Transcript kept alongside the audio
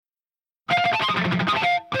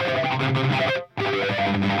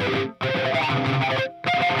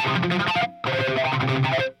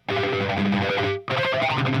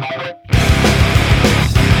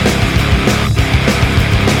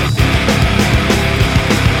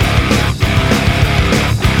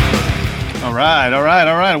All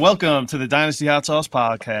right. Welcome to the Dynasty Hot Sauce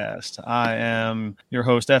Podcast. I am your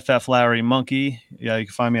host, FF Larry Monkey. Yeah, you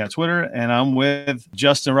can find me on Twitter, and I'm with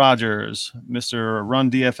Justin Rogers, Mr.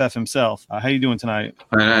 Run DFF himself. How you doing tonight?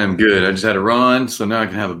 I am good. I just had a run, so now I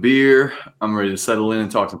can have a beer. I'm ready to settle in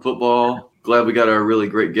and talk some football. Glad we got our really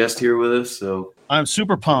great guest here with us. So I'm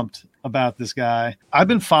super pumped about this guy. I've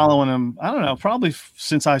been following him, I don't know, probably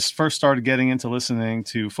since I first started getting into listening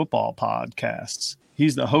to football podcasts.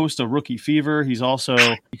 He's the host of Rookie Fever. He's also,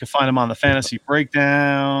 you can find him on the Fantasy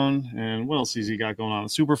Breakdown. And what else has he got going on? The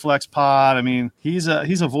Superflex Pod. I mean, he's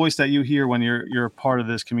a voice that you hear when you're part of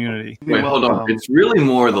this community. Wait, hold on. It's really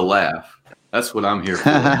more the laugh. That's what I'm here for.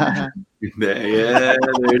 Yeah, there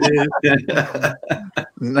it is.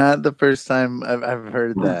 Not the first time I've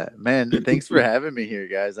heard that. Man, thanks for having me here,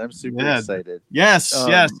 guys. I'm super excited. Yes.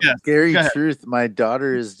 Gary Truth, my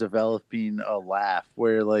daughter is developing a laugh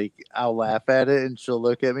where, like, I'll laugh at it and she'll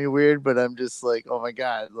look at me weird, but I'm just like, oh my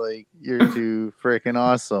God, like, you're too freaking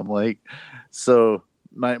awesome. Like, so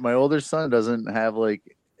my older son doesn't have,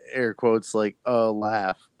 like, air quotes, like, a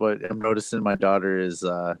laugh, but I'm noticing my daughter is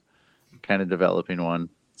kind of developing one.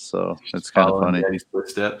 So it's kind of funny. Daddy's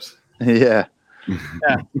footsteps. Yeah.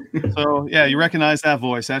 So you recognize that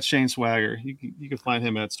voice. That's Shane Swagger. You can find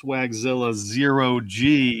him at Swagzilla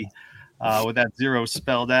 0G with that 0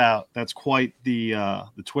 spelled out. That's quite the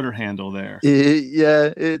Twitter handle there.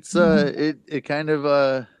 It's it kind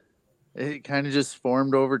of just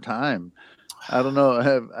formed over time. I don't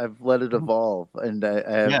know. I've let it evolve, and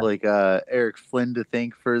I have Eric Flynn to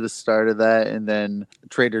thank for the start of that, and then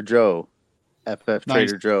Trader Joe. FF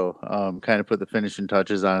Trader Joe kind of put the finishing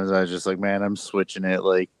touches on it. I was just like, man, I'm switching it,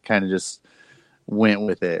 like, kind of just went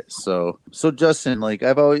with it. So Justin, like,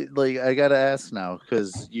 I've always, like, I gotta ask now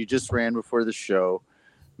because you just ran before the show,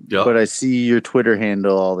 but I see your Twitter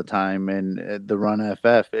handle all the time and the Run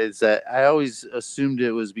FF. Is that I always assumed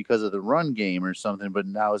it was because of the run game or something, but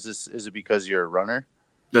now is it because you're a runner?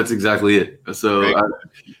 That's exactly it. So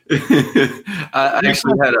I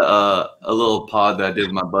actually had a little pod that I did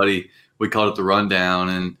with my buddy. We called it the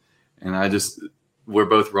Rundown, and we're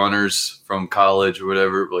both runners from college or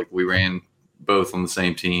whatever. Like, we ran both on the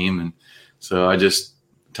same team, and so I just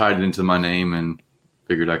tied it into my name and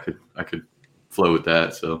figured I could flow with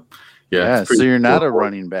that. So so you're not a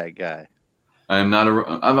running back guy. I'm not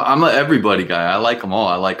I'm an everybody guy. I like them all.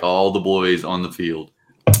 I like all the boys on the field.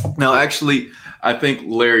 Now, actually, I think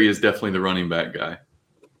Larry is definitely the running back guy.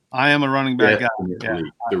 I am a running back guy.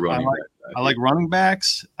 The running back. I like running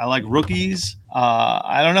backs. I like rookies.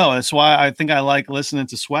 I don't know. That's why I think I like listening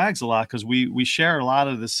to Swags a lot, because we share a lot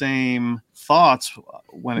of the same thoughts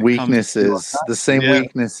when it weaknesses, comes to the same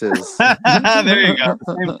weaknesses. There you go.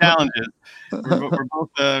 The same challenges.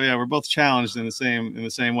 We're both challenged in the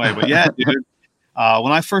same way. But yeah, dude.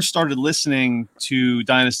 When I first started listening to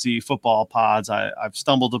Dynasty football pods, I've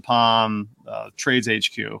stumbled upon Trades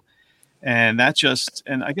HQ, and I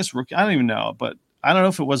guess rookie. I don't even know, but I don't know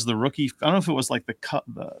if it was the rookie. I don't know if it was like the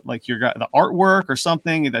artwork or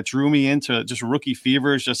something that drew me into just Rookie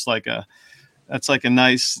Fever. Is just like it's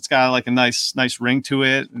got like a nice ring to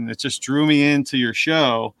it, and it just drew me into your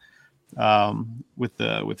show with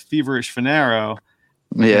Feverish Finero.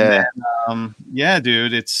 Yeah. And then,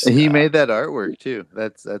 dude, he made that artwork too.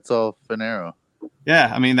 That's all Finero.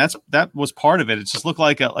 Yeah, I mean that was part of it. It just looked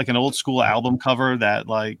like an old school album cover that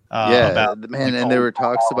and there were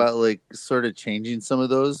talks about, like, sort of changing some of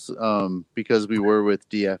those because we were with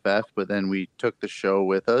DFF, but then we took the show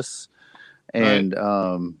with us, and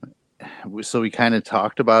so we kind of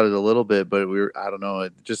talked about it a little bit, but I don't know,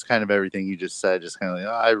 just kind of everything you just said, just kind of like,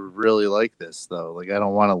 I really like this though. Like, I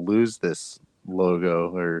don't want to lose this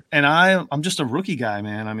logo and I'm just a rookie guy,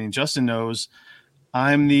 man. I mean, Justin knows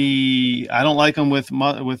I don't like him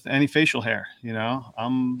with any facial hair, you know.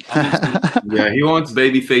 Yeah, he wants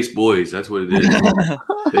baby face boys. That's what it is.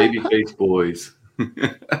 Baby face boys.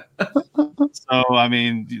 So I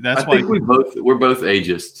mean, that's why we're both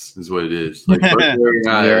ageists, is what it is. Like,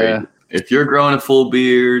 if you're growing a full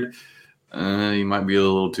beard, you might be a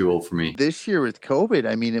little too old for me. This year with COVID,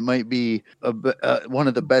 I mean, it might be one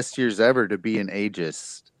of the best years ever to be an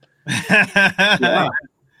ageist.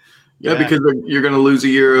 Yeah, because you're going to lose a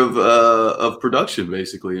year of production,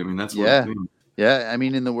 basically. I mean, that's what I'm doing. Yeah, I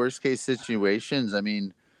mean, in the worst case situations, I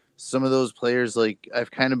mean, some of those players, like, I've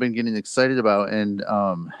kind of been getting excited about, and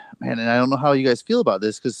man, and I don't know how you guys feel about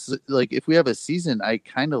this, because, like, if we have a season, I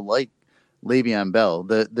kind of like Le'Veon Bell.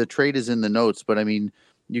 The trade is in the notes, but I mean,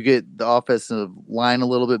 you get the offensive line a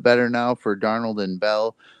little bit better now for Darnold and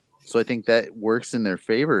Bell. So I think that works in their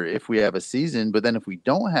favor if we have a season. But then if we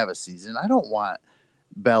don't have a season, I don't want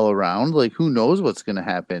Bell around. Like, who knows what's going to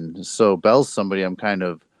happen? So Bell's somebody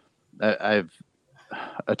I've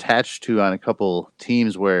attached to on a couple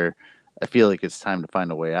teams where I feel like it's time to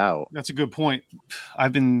find a way out. That's a good point.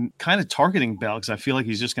 I've been kind of targeting Bell because I feel like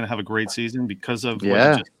he's just going to have a great season because of you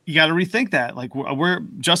got to rethink that. Like we're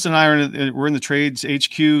Justin and I we're in the trades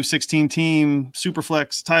HQ 16 team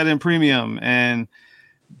Superflex tight end premium, and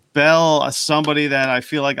Bell is somebody that I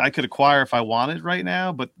feel like I could acquire if I wanted right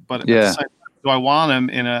now, but do I want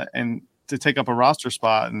him and to take up a roster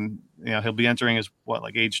spot? And he'll be entering his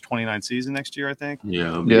age 29 season next year, I think.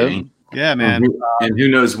 Yeah, man. And who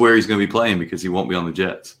knows where he's going to be playing because he won't be on the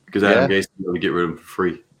Jets because Adam Gase will be able to get rid of him for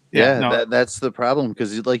free. That's the problem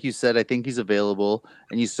because, like you said, I think he's available,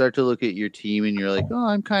 and you start to look at your team, and you're like, oh,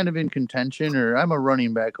 I'm kind of in contention, or I'm a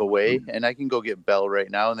running back away, and I can go get Bell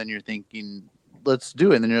right now. And then you're thinking, let's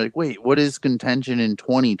do it. And then you're like, wait, what is contention in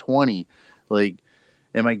 2020? Like,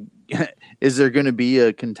 is there going to be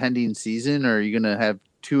a contending season, or are you going to have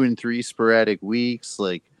 2 and 3 sporadic weeks?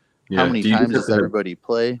 Like, how many times does everybody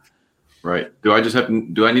play? Right. Do I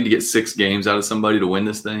need to get 6 games out of somebody to win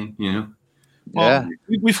this thing? Well,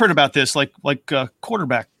 we've heard about this, like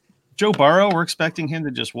quarterback Joe Burrow. We're expecting him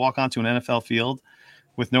to just walk onto an NFL field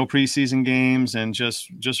with no preseason games and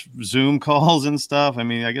just Zoom calls and stuff. I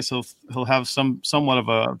mean, I guess he'll have somewhat of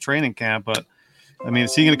a training camp, but I mean,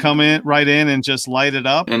 is he going to come in and just light it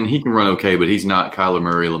up? And he can run okay, but he's not Kyler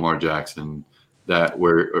Murray, Lamar Jackson. That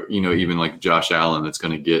where even like Josh Allen that's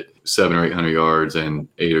going to get 700 or 800 yards and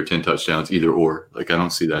 8 or 10 touchdowns either or. Like I don't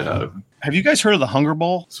see that out of him. Have you guys heard of the Hunger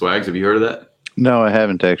Bowl? Swags, have you heard of that? No, I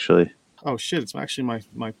haven't actually. Oh shit! It's actually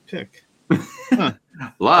my pick.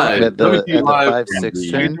 Live at the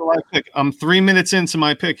 5-6 live pick. I'm 3 minutes into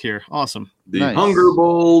my pick here. Awesome. The Hunger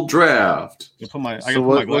Bowl draft.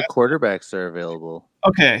 What quarterbacks are available?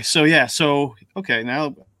 Okay,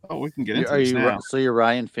 now. Oh, we can get into this now. So you're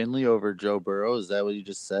Ryan Finley over Joe Burrow? Is that what you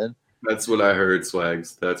just said? That's what I heard,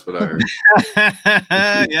 Swags. That's what I heard.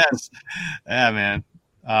 Yes. Yeah, man.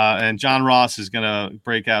 And John Ross is going to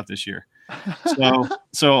break out this year.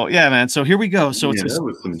 So yeah, man. So here we go. So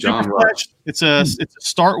it's a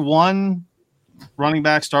start 1 running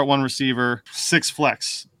back, start 1 receiver, 6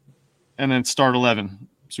 flex, and then start 11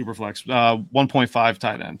 super flex, 1.5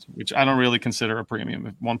 tight end, which I don't really consider a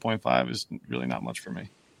premium. 1.5 is really not much for me.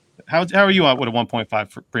 How are you out with a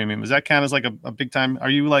 1.5 premium? Does that count as like a big time?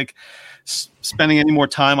 Are you like spending any more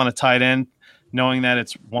time on a tight end knowing that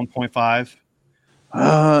it's 1.5?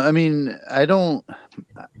 I mean, I don't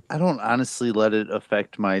honestly let it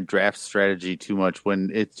affect my draft strategy too much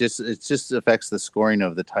when it just affects the scoring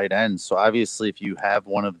of the tight ends. So obviously if you have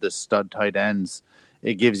one of the stud tight ends,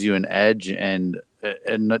 it gives you an edge and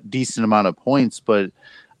a decent amount of points. But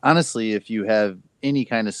honestly, if you have any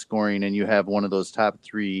kind of scoring and you have one of those top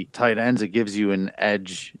 3 tight ends, it gives you an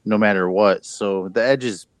edge no matter what. So the edge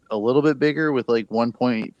is a little bit bigger with like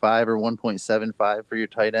 1.5 or 1.75 for your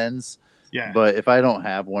tight ends. Yeah. But if I don't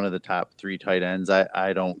have one of the top 3 tight ends,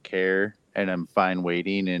 I don't care. And I'm fine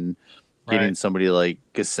waiting and getting somebody like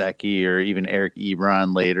Gesicki or even Eric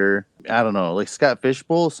Ebron later. I don't know, like Scott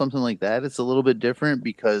Fishbowl, something like that. It's a little bit different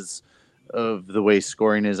because of the way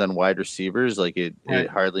scoring is on wide receivers. Like it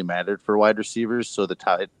hardly mattered for wide receivers. So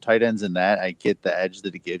the tight ends in that, I get the edge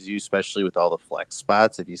that it gives you, especially with all the flex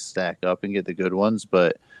spots if you stack up and get the good ones.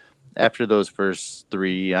 But after those first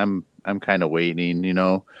 3, I'm kind of waiting,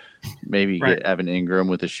 maybe get Evan Ingram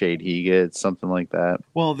with the shade he gets, something like that.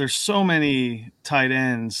 Well, there's so many tight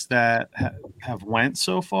ends that have went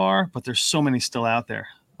so far, but there's so many still out there.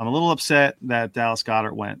 I'm a little upset that Dallas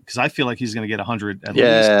Goedert went because I feel like he's going to get 100 at least.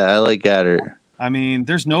 Yeah, I like Goedert. I mean,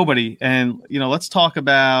 there's nobody. And, let's talk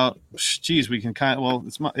about, we can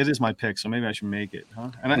it is my pick, so maybe I should make it. Huh?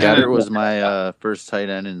 Goedert was my first tight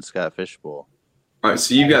end in Scott Fishbowl. All right,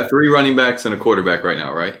 so you got 3 running backs and a quarterback right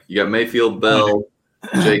now, right? You got Mayfield, Bell,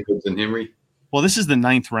 Jacobs, and Henry. Well, this is the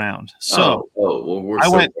 9th round. So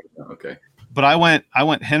okay. But I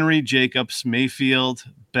went Henry, Jacobs, Mayfield,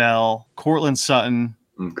 Bell, Cortland Sutton,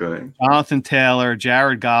 Jonathan Taylor,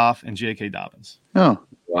 Jared Goff, and J.K. Dobbins. Oh,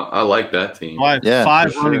 well, I like that team. So I have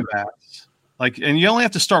 5 running backs. And you only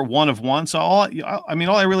have to start 1 of 1. So all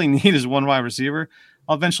I really need is 1 wide receiver.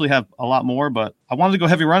 I'll eventually have a lot more, but I wanted to go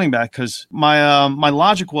heavy running back because my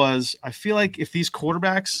logic was I feel like if these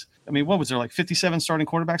quarterbacks, what was there, like 57 starting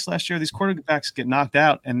quarterbacks last year? These quarterbacks get knocked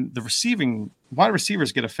out, and the wide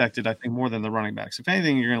receivers get affected, I think, more than the running backs. If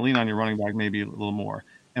anything, you're going to lean on your running back maybe a little more.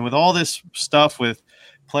 And with all this stuff with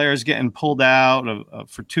players getting pulled out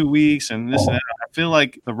for 2 weeks and this and that, feel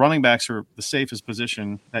like the running backs are the safest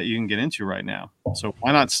position that you can get into right now. So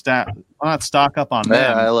why not stock up on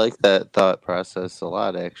them? I like that thought process a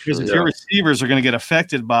lot, actually. Because if your receivers are going to get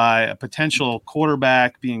affected by a potential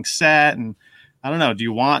quarterback being sat, and I don't know, do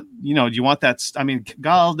you want that? I mean,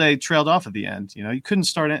 Galladay trailed off at the end. You couldn't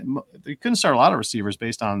start a lot of receivers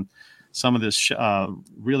based on some of this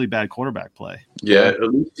really bad quarterback play. Yeah, at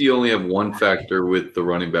least you only have one factor with the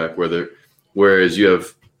running back, whereas you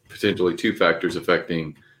have potentially two factors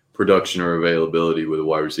affecting production or availability with a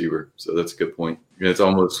wide receiver. So that's a good point. And it's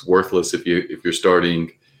almost worthless if you're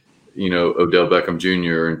starting, Odell Beckham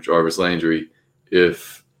Jr. and Jarvis Landry.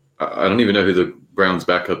 If I don't even know who the Browns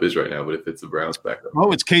backup is right now, but if it's the Browns backup,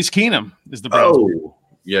 it's Case Keenum is the Browns. Oh,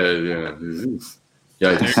 yeah.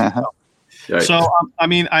 So I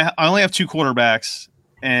mean, I only have two quarterbacks,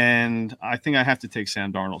 and I think I have to take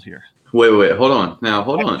Sam Darnold here. Wait, hold on. Now,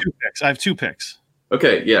 hold on. I have two picks.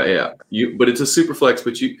 Okay, yeah. But it's a super flex.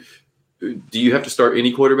 But do you have to start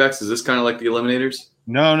any quarterbacks? Is this kind of like the Eliminators?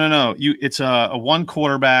 No. It's a one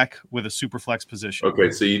quarterback with a super flex position.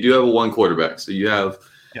 Okay, so you do have a one quarterback. So you have.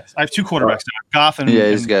 Yes, I have two quarterbacks. Goff and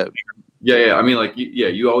he's got. Yeah. I mean,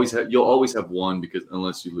 you'll always have one because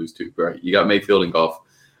unless you lose two, right? You got Mayfield and Goff.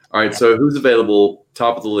 All right, So who's available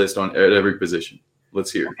top of the list at every position?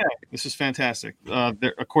 Let's hear. Okay, this is fantastic.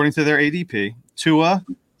 According to their ADP, Tua,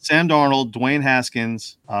 Sam Darnold, Dwayne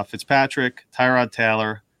Haskins, Fitzpatrick, Tyrod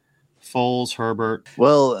Taylor, Foles, Herbert.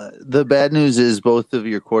 Well, the bad news is both of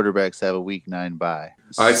your quarterbacks have a Week 9 bye.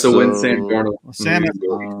 All right, so when Sam Darnold, Sam has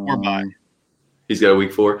a Week 4 bye. He's got a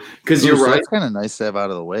Week 4 because you're right. That's kind of nice to have out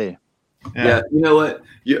of the way. Yeah, you know what?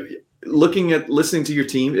 Listening to your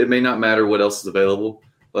team, it may not matter what else is available.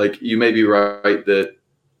 Like you may be right that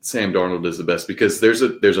Sam Darnold is the best because there's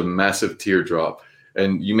a massive teardrop,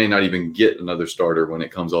 and you may not even get another starter when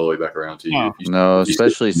it comes all the way back around to you. No,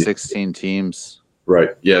 especially 16 teams.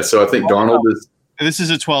 Right. Yeah. So I think Darnold is. This is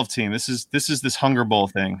a 12 team. This is this Hunger Bowl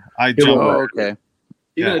thing. Okay.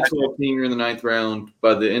 Even a 12 team, you're in the 9th round.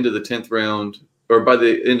 By the end of the 10th round, or by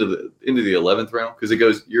the end of the 11th round, because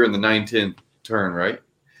you're in the 9-10 turn, right?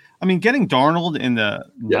 I mean, getting Darnold in the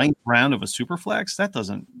 9th round of a super flex, that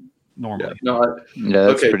doesn't normally.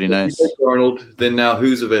 That's pretty nice. Darnold, then now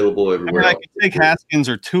who's available everywhere? I could take Haskins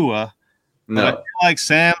or Tua. No. I feel like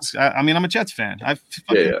Sam's. I'm a Jets fan. He's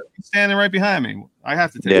standing right behind me. I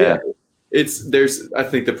have to take it. I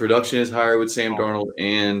think the production is higher with Sam Darnold,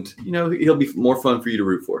 and he'll be more fun for you to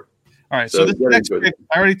root for. All right. So this next pick,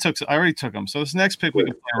 I already took him. So this next pick we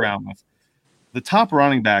can play around with. The top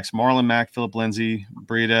running backs: Marlon Mack, Philip Lindsay,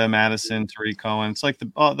 Breida, Madison, Tariq Cohen. It's like the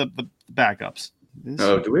backups.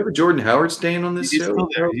 Do we have a Jordan Howard stain on this show?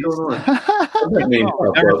 What's going on?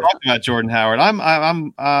 Never talked about Jordan Howard.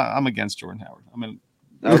 I'm against Jordan Howard.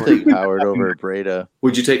 I'll take Howard over Breida.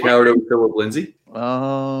 Would you take Howard over Philip Lindsay?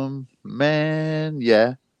 Man,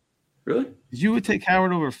 yeah. Really? You would take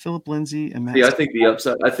Howard over Philip Lindsay and Matt? Yeah, I think the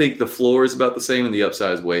upside. I think the floor is about the same, and the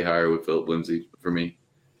upside is way higher with Philip Lindsay for me.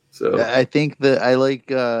 So I think that I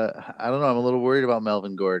like. I don't know. I'm a little worried about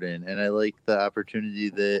Melvin Gordon, and I like the opportunity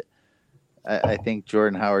that I think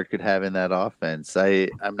Jordan Howard could have in that offense.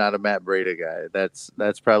 I'm not a Matt Breida guy. That's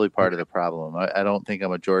probably part of the problem. I don't think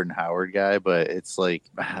I'm a Jordan Howard guy, but it's like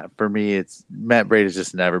for me, it's Matt Breida's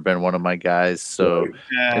just never been one of my guys. So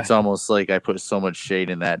it's almost like I put so much shade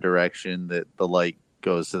in that direction that the light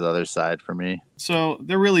goes to the other side for me. So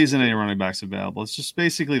there really isn't any running backs available. It's just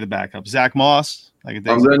basically the backup. Zach Moss. I'm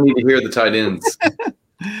going to need to hear the tight ends.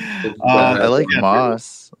 I like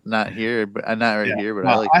Moss. Not here, but not right here. But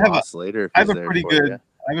I like Moss later. I have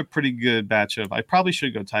a pretty good batch of. I probably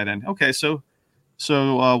should go tight end. Okay, so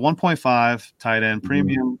 1.5 tight end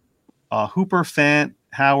premium. Hooper, Fant,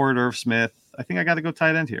 Howard, Irv Smith. I think I got to go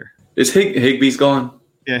tight end here. Is Higbee's gone?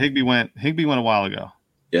 Yeah, Higbee went a while ago.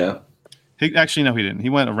 Yeah. Actually, no, he didn't. He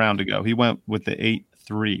went a round ago. He went with the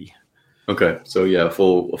 8-3. Okay, so a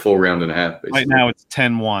full round and a half. Basically. Right now it's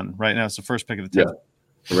 10-1. Right now it's the first pick of the 10th.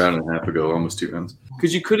 Yeah, a round and a half ago, almost 2 rounds.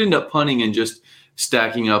 Because you could end up punting and just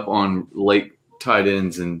stacking up on late tight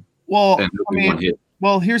ends and one hit.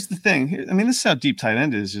 Well, here's the thing. This is how deep tight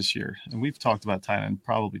end is this year, and we've talked about tight end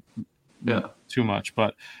probably too much.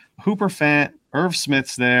 But Hooper, Fant, Irv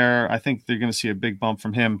Smith's there. I think they're going to see a big bump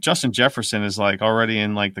from him. Justin Jefferson is already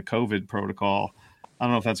in the COVID protocol. I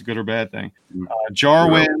don't know if that's a good or bad thing.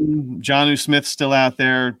 Jarwin, Jonnu Smith's still out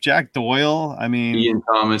there. Jack Doyle. Ian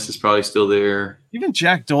Thomas is probably still there. Even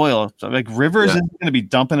Jack Doyle, Rivers isn't going to be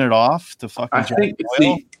dumping it off to fucking Jack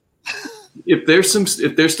Doyle. If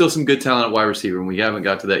there's still some good talent at wide receiver, and we haven't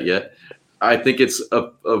got to that yet, I think it's a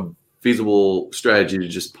feasible strategy to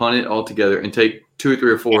just punt it all together and take 2 or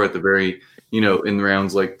 3 or 4 at the very in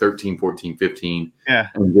rounds like 13, 14, 15. Yeah.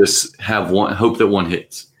 And just hope that one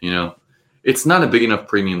hits, It's not a big enough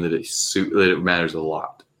premium that it matters a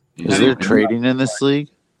lot. Is there trading in this league?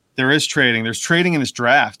 There is trading. There's trading in this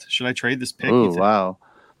draft. Should I trade this pick? Oh, wow.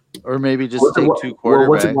 Or maybe just take two quarterbacks. Well,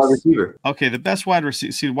 what's a wide receiver? Okay, the best wide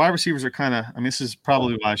receiver. See, wide receivers are kind of. I mean, this is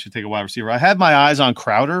probably why I should take a wide receiver. I had my eyes on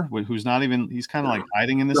Crowder, who's not even. He's kind of like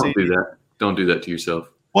hiding in this. Don't do that. Don't do that to yourself.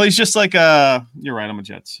 Well, he's just like You're right. I'm a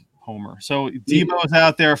Jets homer. So Debo is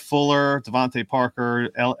out there. Fuller, Devontae Parker,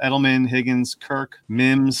 Edelman, Higgins, Kirk,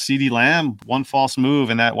 Mims, CeeDee Lamb. One false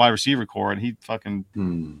move in that wide receiver core, and he fucking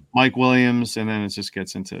Mike Williams, and then it just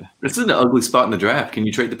gets into. This is an ugly spot in the draft. Can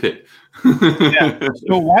you trade the pick? Yeah.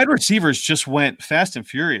 So wide receivers just went fast and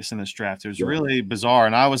furious in this draft. It was really bizarre,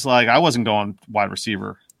 and I was like, I wasn't going wide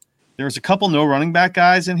receiver. There was a couple no running back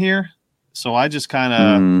guys in here, so I just kind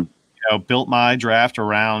of. Built my draft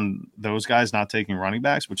around those guys not taking running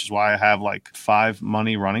backs, which is why I have like 5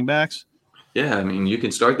 money running backs. Yeah, I mean, you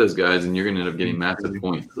can start those guys and you're going to end up getting massive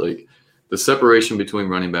points. Like the separation between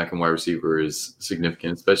running back and wide receiver is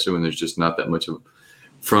significant, especially when there's just not that much of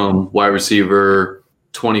from wide receiver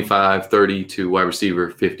 25, 30 to wide receiver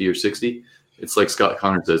 50 or 60. It's like Scott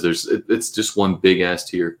Connor says, it's just one big ass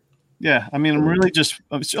tier. Yeah, I mean,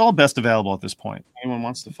 it's all best available at this point. Anyone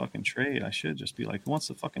wants to fucking trade, I should just be like, who wants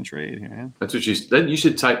to fucking trade here, man? That's what you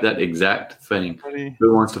should type that exact thing.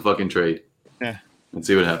 Who wants to fucking trade? Yeah. And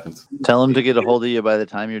see what happens. Tell them to get a hold of you by the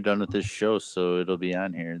time you're done with this show, so it'll be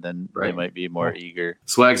on here. Then they might be more eager.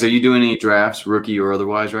 Swags, are you doing any drafts, rookie or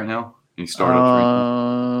otherwise, right now? Any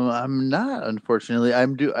startups? I'm not, unfortunately.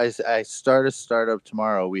 I start a startup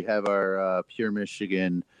tomorrow. We have our Pure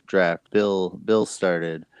Michigan draft. Bill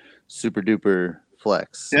started. Super duper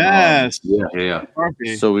flex. Yes. Yeah.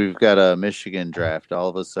 So we've got a Michigan draft. All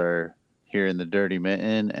of us are here in the Dirty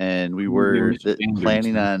Mitten, and we were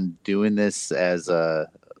planning on doing this as a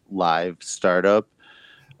live startup.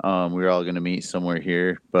 We were all going to meet somewhere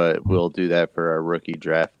here, but we'll do that for our rookie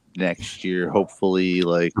draft next year. Hopefully,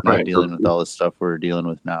 not dealing with all the stuff we're dealing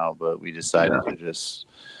with now, but we decided to just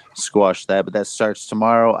squash that. But that starts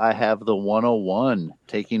tomorrow. I have the 101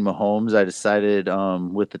 taking Mahomes. I decided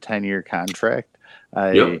with the 10-year contract,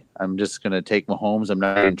 I'm just going to take Mahomes. I'm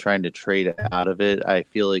not even trying to trade out of it. I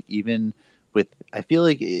feel like even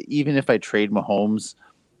if I trade Mahomes,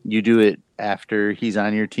 you do it after he's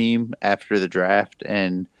on your team, after the draft,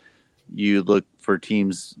 and you look for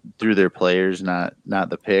teams through their players, not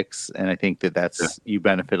the picks. And I think that's you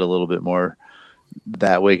benefit a little bit more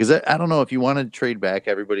that way, because I don't know, if you want to trade back,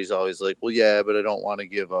 everybody's always like, well, yeah, but I don't want to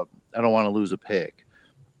give up. I don't want to lose a pick.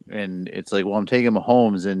 And it's like, well, I'm taking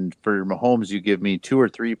Mahomes, and for Mahomes, you give me 2 or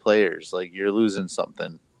 3 players, like you're losing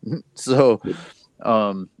something. So,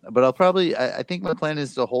 but I'll probably, I think my plan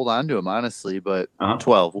is to hold on to him, honestly, but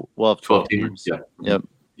 12, we'll have 12 teams. Yeah. Yep.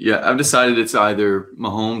 Yeah. I've decided it's either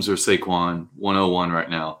Mahomes or Saquon 101 right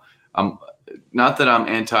now. I'm not that I'm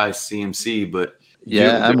anti CMC, but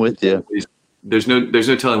I'm with you. There's no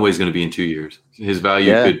telling what he's going to be in 2 years. His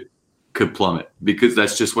value could plummet, because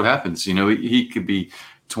that's just what happens. He could be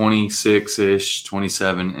 26-ish,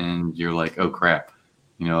 27, and you're like, oh crap.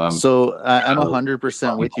 I'm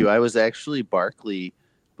 100% with you. I was actually Barkley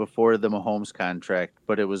before the Mahomes contract,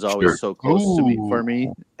 but it was always so close to me for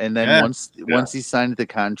me. And then once he signed the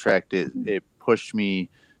contract, it pushed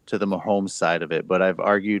me to the Mahomes side of it. But I've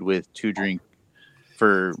argued with Two Drink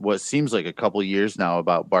for what seems like a couple years now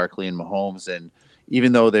about Barkley and Mahomes, and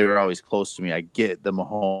even though they were always close to me, I get the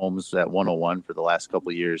Mahomes at 101 for the last couple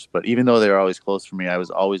of years, but even though they were always close for me, I was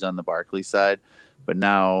always on the Barkley side. But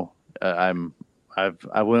now I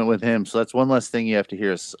went with him, so that's one less thing you have to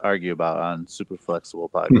hear us argue about on Super Flexible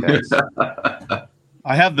Podcast.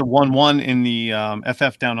 I have the 1-1 in the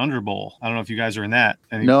FF Down Under Bowl. I don't know if you guys are in that.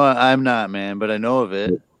 No, I'm not, man, but I know of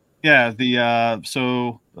it. Yeah,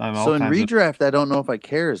 so in redraft, I don't know if I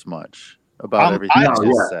care as much about everything I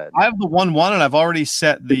just said. I have the 1-1, and I've already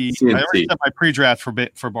set my pre-draft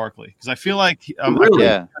for Barkley, because I feel like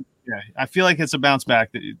I feel like it's a bounce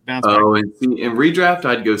back. In redraft,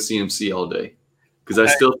 I'd go CMC all day, because I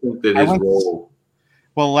still think that his role.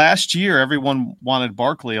 Well, last year everyone wanted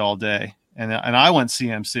Barkley all day, and I went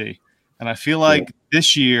CMC, and I feel like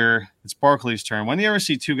this year it's Barkley's turn. When do you ever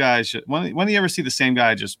see two guys? When do you ever see the same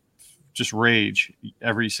guy just rage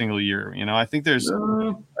every single year? I think there's.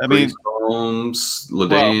 Holmes,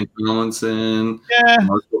 LaDainian Tomlinson,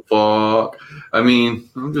 Marshall Faulk. I'm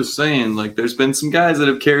just saying, there's been some guys that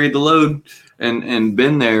have carried the load and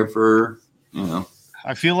been there for,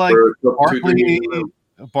 I feel like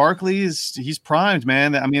Barkley he's primed,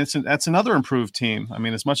 man. That's another improved team.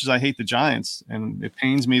 As much as I hate the Giants, and it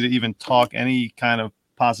pains me to even talk any kind of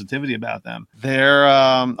positivity about them. They're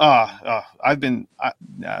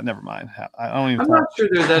never mind. I don't even. I'm not sure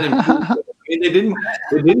they're that improved. I mean, they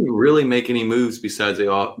didn't really make any moves besides they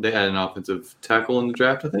had an offensive tackle in the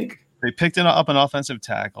draft. I think they picked up an offensive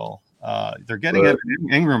tackle. They're getting Evan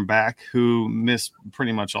Ingram back, who missed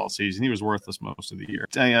pretty much all season. He was worthless most of the year.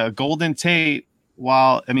 Golden Tate,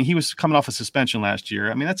 he was coming off a suspension last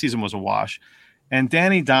year. I mean, that season was a wash. And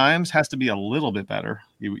Danny Dimes has to be a little bit better,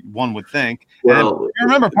 one would think. Well, and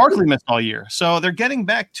remember, Barkley missed all year. So they're getting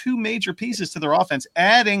back two major pieces to their offense,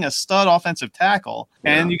 adding a stud offensive tackle.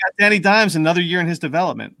 Yeah. And you got Danny Dimes another year in his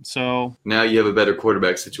development. So now you have a better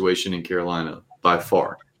quarterback situation in Carolina by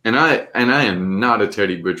far. And I am not a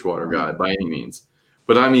Teddy Bridgewater guy by any means,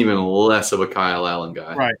 but I'm even less of a Kyle Allen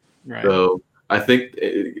guy. Right. So I think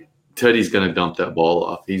Teddy's going to dump that ball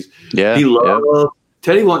off.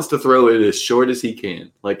 Teddy wants to throw it as short as he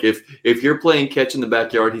can. Like if you're playing catch in the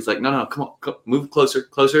backyard, he's like, no, come on, move closer.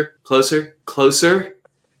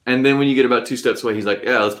 And then when you get about 2 steps away, he's like,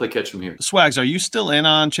 yeah, let's play catch from here. Swags, are you still in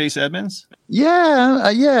on Chase Edmonds?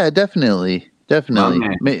 Yeah, definitely.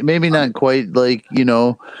 Maybe not quite like,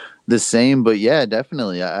 the same, but yeah,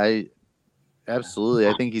 definitely. Absolutely.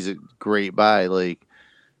 I think he's a great buy. Like,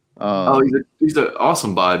 he's an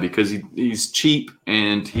awesome buy because he's cheap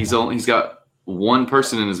and he's got one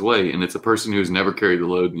person in his way, and it's a person who's never carried the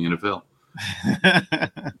load in the NFL.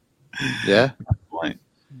 Yeah.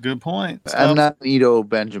 Good point. I'm not an Ito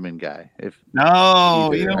Benjamin guy. Do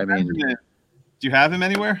you have him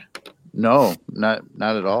anywhere? No, not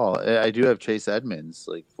at all. I do have Chase Edmonds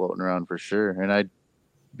like floating around for sure, and I'd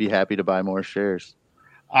be happy to buy more shares.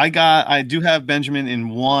 I do have Benjamin in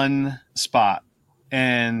one spot,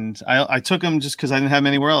 and I took him just because I didn't have him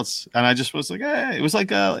anywhere else, and I just was like, hey, it was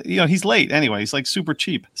like he's late anyway. He's like super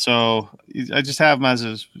cheap, so I just have him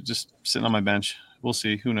as just sitting on my bench. We'll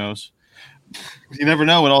see. Who knows? You never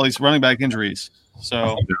know with all these running back injuries.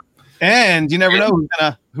 So. And you never know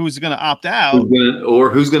who's gonna opt out,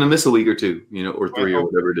 who's gonna miss a week or two, or 3 or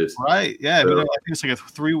whatever it is. Right? Yeah. So, I think it's like a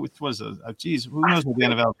 3. What is it? Geez, who knows what the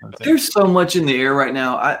NFL is? There's so much in the air right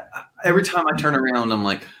now. Every time I turn around, I'm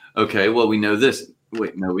like, okay, well, we know this.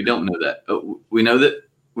 Wait, no, we don't know that. Oh, we know that.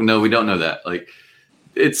 No, we don't know that. Like,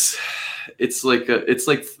 it's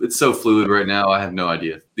so fluid right now. I have no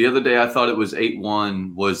idea. The other day, I thought it was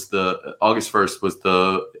 8/1 was the August 1st was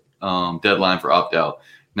the deadline for opt out.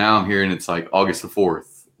 Now I'm hearing it's like August the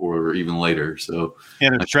 4th or even later. So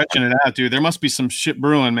yeah, they're stretching it out, dude. There must be some shit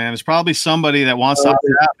brewing, man. There's probably somebody that wants to opt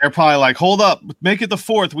out. They're probably like, hold up, make it the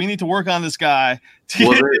 4th. We need to work on this guy.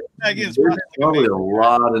 Well, there's probably a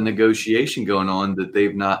lot of negotiation going on that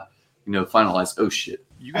they've not, finalized. Oh shit!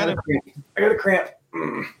 I got a cramp.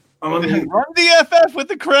 Run DFF with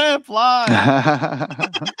the cramp live.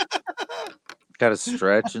 Got to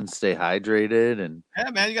stretch and stay hydrated, and yeah,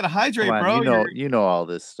 man, you got to hydrate, bro. You know all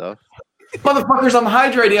this stuff. Motherfuckers, I'm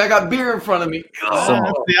hydrating. I got beer in front of me.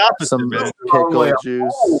 Some pickle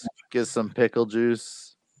juice. Get some pickle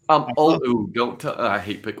juice. Don't tell. I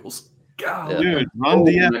hate pickles. God, dude, run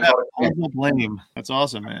DFF. Pull up lame. That's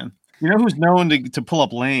awesome, man. You know who's known to pull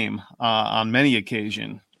up lame on many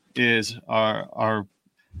occasions is our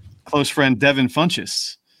close friend Devin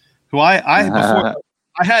Funchess, who before.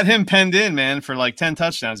 I had him penned in, man, for like 10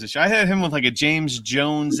 touchdowns this year. I had him with like a James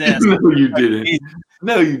Jones-esque. No, you didn't.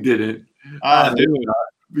 No, you didn't.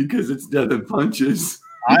 Because it's Devin Funchess.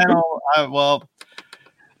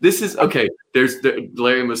 This is okay.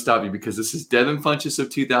 Larry must stop you because this is Devin Funchess of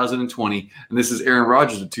 2020, and this is Aaron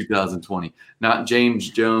Rodgers of 2020, not James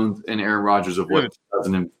Jones and Aaron Rodgers of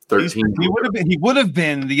 2013. He would have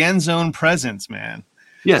been the end zone presence, man.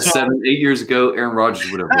 Yeah, 7-8 years ago, Aaron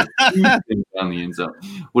Rodgers would have been down the end zone.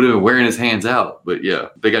 Would have been wearing his hands out. But yeah,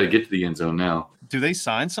 they got to get to the end zone now. Do they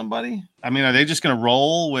sign somebody? I mean, are they just going to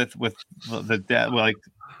roll with like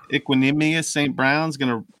Equanimous St. Brown's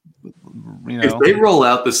going to, If they roll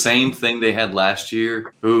out the same thing they had last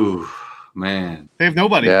year, ooh, man, they have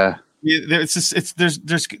nobody. Yeah, there's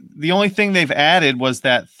the only thing they've added was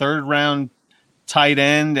that 3rd round tight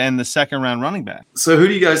end and the 2nd round running back. So who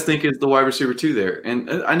do you guys think is the wide receiver 2 there? And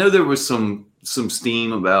I know there was some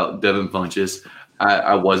steam about Devin Funchess.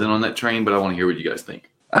 I wasn't on that train, but I want to hear what you guys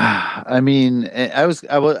think. I mean, I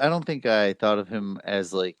don't think I thought of him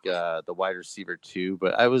as like the wide receiver 2,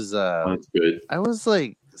 but I was that's good. I was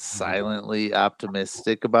like silently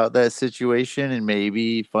optimistic about that situation, and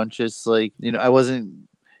maybe Funchess, like,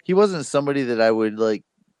 he wasn't somebody that I would like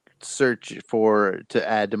search for to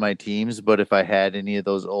add to my teams, but if I had any of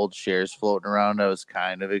those old shares floating around, I was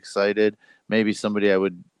kind of excited. Maybe somebody I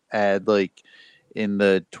would add like in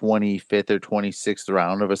the 25th or 26th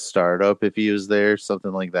round of a startup if he was there,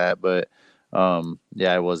 something like that. But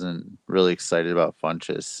I wasn't really excited about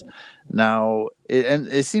Funchess. Now,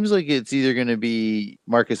 it seems like it's either going to be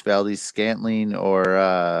Marcus Valdes-Scantling or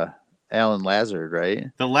Alan Lazard, right?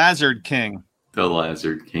 The Lazard King. The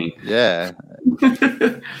Lazard King. Yeah.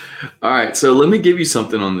 All right, so let me give you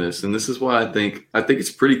something on this, and this is why I think it's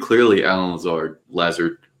pretty clearly Alan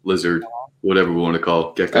Lazard, Lizard, whatever we want to call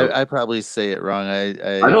it, Gecko. I probably say it wrong.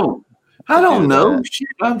 I don't know. Shit,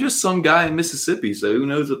 I'm just some guy in Mississippi, so who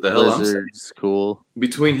knows what the hell I'm saying. Lizard's cool.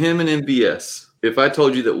 Between him and MVS, if I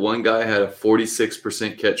told you that one guy had a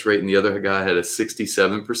 46% catch rate and the other guy had a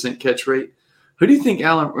 67% catch rate, who do you think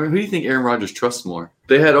Aaron Rodgers trusts more?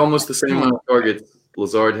 They had almost the same amount of targets.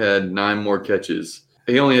 Lazard had 9 more catches.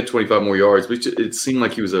 He only had 25 more yards, but it seemed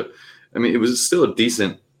like he was it was still a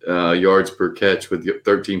decent yards per catch with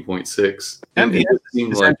 13.6. MVS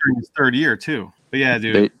is entering his 3rd year too. But yeah,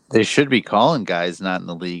 dude. They should be calling guys not in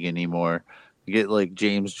the league anymore. You get like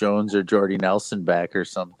James Jones or Jordy Nelson back or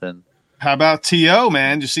something. How about T.O.,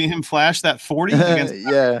 man? Did you see him flash that 40 against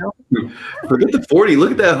Yeah. Forget the 40.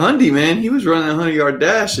 Look at that Hundy, man. He was running a 100-yard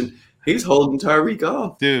dash, and he's holding Tyreek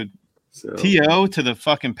off. Dude, so. T.O. to the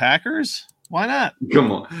fucking Packers? Why not?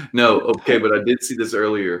 Come on. No, okay, but I did see this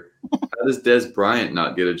earlier. How does Dez Bryant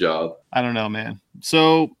not get a job? I don't know, man.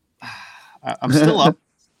 So I'm still up.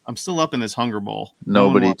 I'm still up in this Hunger Bowl.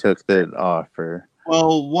 Nobody took that offer.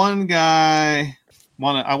 Well, one guy...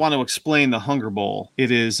 I want to explain the Hunger Bowl. It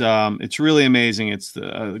is it's really amazing. It's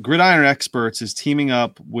the Gridiron Experts is teaming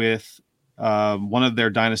up with one of their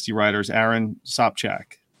dynasty writers, Aaron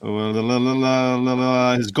Sopchak.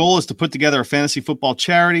 His goal is to put together a fantasy football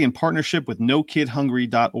charity in partnership with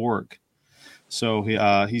NoKidHungry.org. So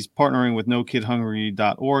he's partnering with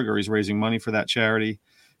NoKidHungry.org, or he's raising money for that charity.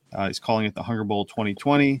 He's calling it the Hunger Bowl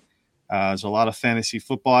 2020. There's a lot of fantasy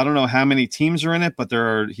football. I don't know how many teams are in it, but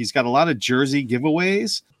he's got a lot of jersey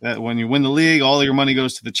giveaways that when you win the league, all your money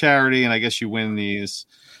goes to the charity. And I guess you win these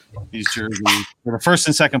jerseys for the 1st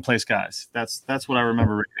and 2nd place guys. That's what I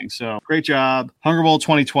remember reading. So great job. Hunger Bowl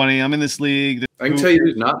 2020. I'm in this league. I can tell you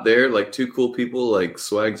who's not there. Like 2 cool people like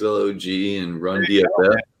Swags LOG and Run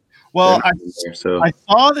DFF. Well, I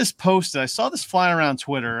saw this posted. I saw this flying around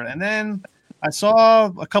Twitter, and then I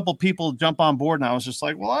saw a couple people jump on board, and I was just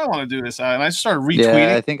like, well, I want to do this. And I started retweeting.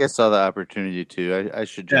 Yeah, I think I saw the opportunity too. I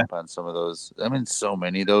should jump on some of those. I mean, so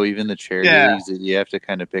many, though, even the charity leagues that you have to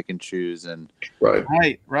kind of pick and choose. And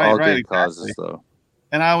right. All good causes, though.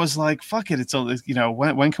 And I was like, fuck it. It's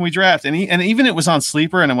when can we draft? And even it was on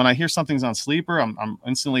Sleeper. And when I hear something's on Sleeper, I'm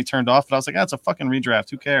instantly turned off. But I was like, it's a fucking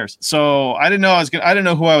redraft. Who cares? So I didn't know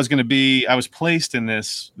who I was going to be. I was placed in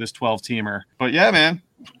this 12 teamer. But yeah, man.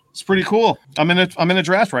 It's pretty cool. I'm in a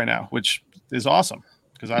draft right now, which is awesome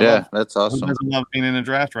because that's awesome. I love being in a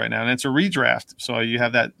draft right now, and it's a redraft, so you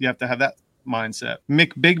have to have that mindset.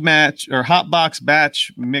 Mick Big Match or Hot Box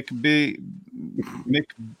Batch. Mick.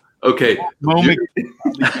 Okay. Mo Mick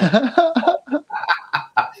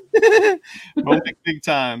Big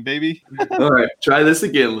Time, baby. All right, try this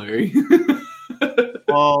again, Larry.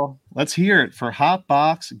 Well, let's hear it for Hot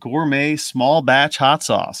Box Gourmet Small Batch Hot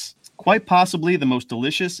Sauce. Quite possibly the most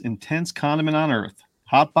delicious, intense condiment on earth.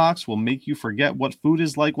 Hotbox will make you forget what food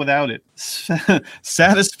is like without it.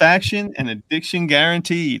 Satisfaction and addiction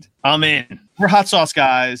guaranteed. I'm in. We're hot sauce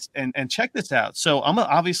guys, and check this out. So I'm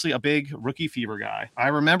obviously a big Rookie Fever guy. I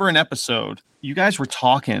remember an episode. You guys were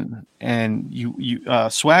talking, and you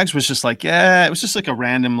Swags was just like, yeah, it was just like a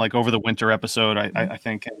random like over the winter episode, I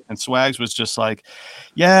think. And Swags was just like,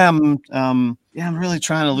 yeah, I'm really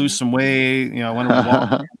trying to lose some weight. I went to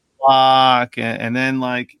walk. Block and then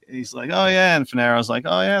like he's like, oh yeah, and Finaro's like,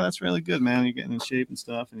 oh yeah, that's really good, man, you're getting in shape and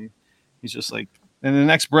stuff, and he's just like, in the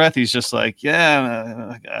next breath he's just like,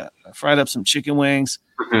 yeah, I fried up some chicken wings.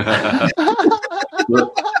 I'm like,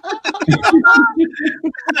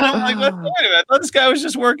 what's the point of it? I thought this guy was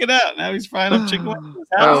just working out. Now he's frying up chicken wings.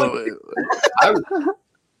 I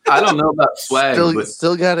don't know about Swag, but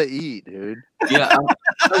still gotta eat, dude. Yeah,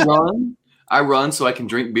 I run so I can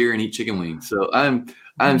drink beer and eat chicken wings. So I'm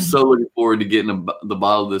so looking forward to getting the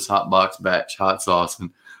bottle of this Hot Box Batch hot sauce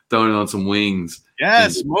and throwing it on some wings.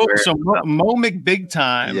 Yes, Mo McBig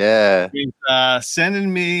Time. Yeah, he's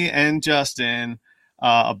sending me and Justin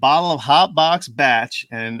a bottle of Hot Box Batch,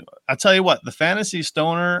 and I tell you what, the Fantasy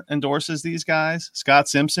Stoner endorses these guys. Scott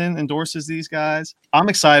Simpson endorses these guys. I'm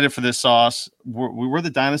excited for this sauce. We're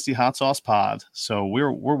the Dynasty Hot Sauce Pod, so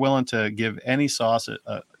we're willing to give any sauce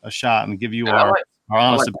a shot and give you our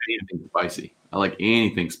honest opinion. Spicy. I like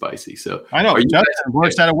anything spicy. So I know Justin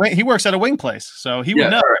works at a wing place, so he would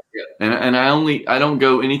know. Right, yeah. And I don't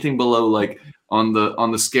go anything below like on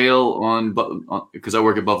the scale because I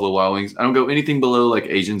work at Buffalo Wild Wings. I don't go anything below like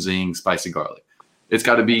Asian zing, spicy garlic. It's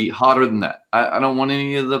got to be hotter than that. I don't want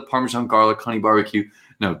any of the Parmesan garlic, honey barbecue.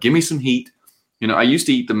 No, give me some heat. I used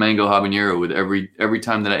to eat the mango habanero with every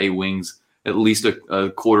time that I ate wings. At least a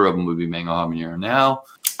quarter of them would be mango habanero. Now,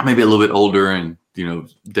 maybe a little bit older and,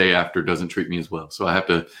 day after doesn't treat me as well. So I have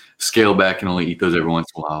to scale back and only eat those every once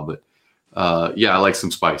in a while. But I like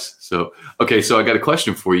some spice. So, okay, so I got a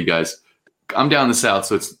question for you guys. I'm down in the South,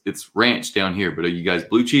 so it's ranch down here. But are you guys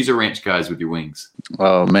blue cheese or ranch guys with your wings?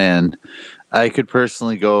 Oh, man. I could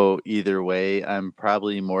personally go either way. I'm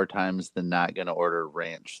probably more times than not going to order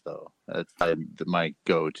ranch, though. That's my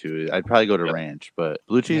go-to. I'd probably go to ranch, but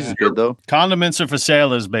blue cheese is good, though. Condiments are for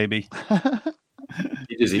sailors, baby.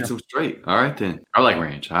 You just eat them straight. All right, then. I like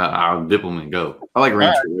ranch. I'll dip them and go. I like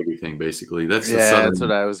ranch for everything, basically. That's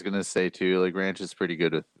what I was going to say, too. Like, ranch is pretty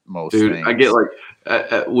good with most things. I get, like,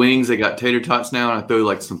 at Wings, they got tater tots now, and I throw,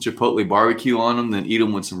 like, some Chipotle barbecue on them, then eat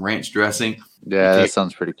them with some ranch dressing. Yeah, that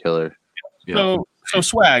sounds pretty killer. Yeah. So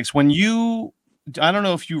Swags, when I don't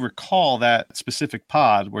know if you recall that specific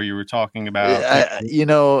pod where you were talking about.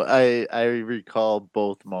 I recall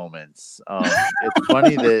both moments. It's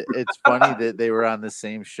funny that they were on the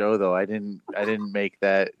same show, though. I didn't make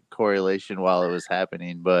that correlation while it was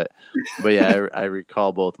happening, but yeah, I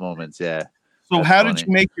recall both moments. Yeah. So how did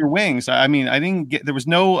you make your wings? I mean, I didn't get. There's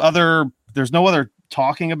no other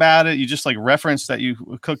talking about it. You just like referenced that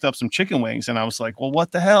you cooked up some chicken wings, and I was like, well,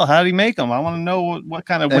 what the hell? How did he make them? I want to know what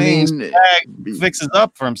kind of wings fixes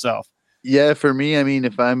up for himself. Yeah, for me, I mean,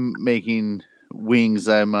 if I'm making wings,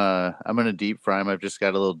 I'm gonna deep fry them. I've just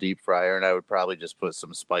got a little deep fryer, and I would probably just put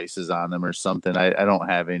some spices on them or something. I don't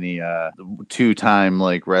have any 2-time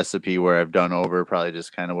like recipe where I've done over. Probably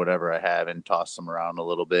just kind of whatever I have and toss them around a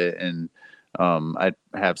little bit. And I'd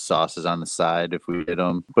have sauces on the side if we did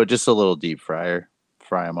them, but just a little deep fryer.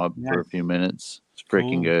 Fry them up for a few minutes. It's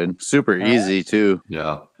freaking good. Super easy too.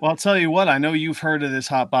 Yeah. Well, I'll tell you what. I know you've heard of this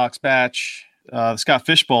hot box batch. The Scott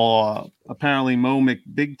Fishbowl, apparently Bo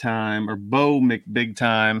McBigtime at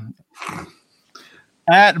Bo_McBigtime.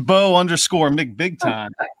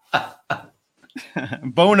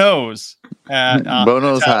 Bo knows. Bo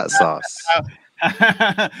knows hot sauce.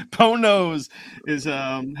 Bo knows is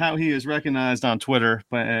how he is recognized on Twitter,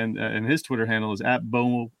 and his Twitter handle is at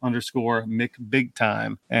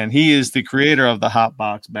Bo_McBigtime, and he is the creator of the hot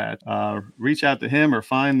box batch. Reach out to him or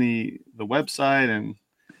find the website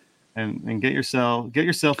and get yourself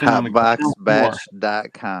in on the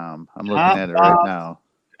hotboxbatch.com. I'm looking at it right now.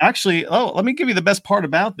 Actually, let me give you the best part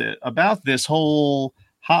about this whole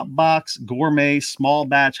hot box gourmet small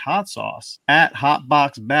batch hot sauce at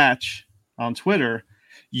Hotbox Batch on Twitter.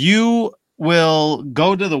 You will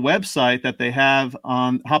go to the website that they have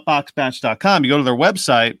on hotboxbatch.com. You go to their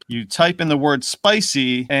website, you type in the word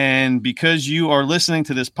spicy, and because you are listening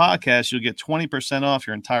to this podcast, you'll get 20% off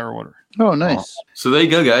your entire order. Oh, nice. So there you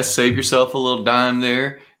go, guys. Save yourself a little dime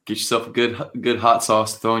there. Get yourself a good hot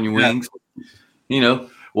sauce to throw on your wings.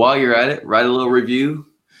 While you're at it, write a little review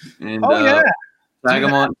and tag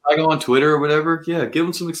them on Twitter or whatever. Yeah, give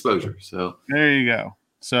them some exposure. So there you go.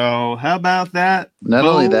 So how about that? Not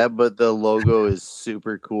only that, but the logo is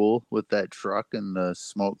super cool with that truck and the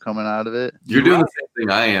smoke coming out of it. You're doing the same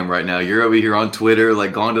thing I am right now. You're over here on Twitter,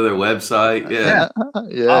 like going to their website. Yeah,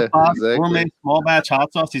 exactly. Gourmet small batch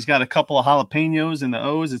hot sauce. He's got a couple of jalapenos in the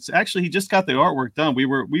O's. It's actually, he just got the artwork done.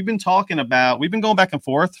 We've been going back and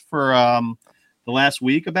forth for the last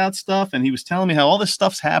week about stuff, and he was telling me how all this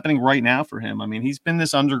stuff's happening right now for him. I mean, he's been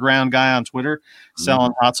this underground guy on Twitter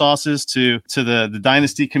selling hot sauces to the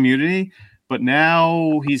Dynasty community, but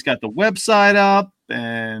now he's got the website up,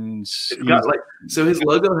 and so his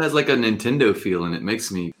logo has like a Nintendo feel, and it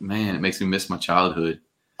makes me miss my childhood.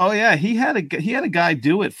 Oh yeah, he had a guy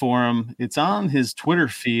do it for him. It's on his Twitter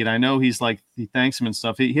feed. I know he thanks him and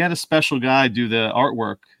stuff. He had a special guy do the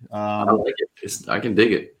artwork. I like it. I can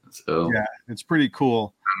dig it. So yeah, it's pretty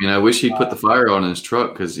cool. I mean, I wish he'd put the fire on his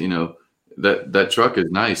truck because that truck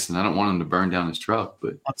is nice, and I don't want him to burn down his truck.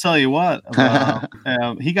 But I'll tell you what,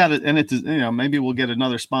 he got it, and it's maybe we'll get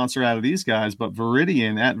another sponsor out of these guys. But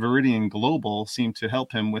Viridian Global seemed to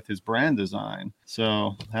help him with his brand design.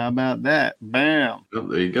 So how about that? Bam! Oh,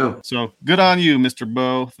 there you go. So good on you, Mr.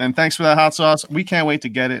 Bo, and thanks for that hot sauce. We can't wait to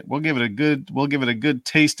get it. We'll give it a good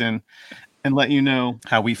tasting, and let you know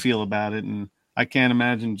how we feel about it. And I can't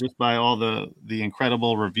imagine, just by all the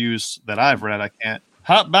incredible reviews that I've read, I can't.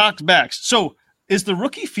 Hot box backs. So is the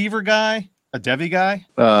Rookie Fever guy a Devi guy?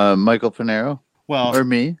 Michael Panero. Well, or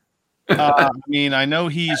me. I mean, I know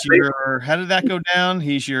he's your. How did that go down?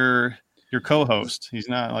 He's your your co-host. He's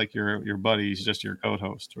not like your buddy. He's just your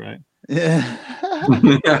co-host, right? Yeah.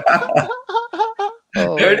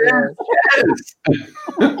 Oh, there it is.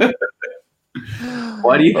 Yes.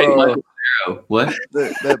 Why do you hate Michael Finero? What?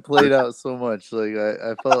 That played out so much. Like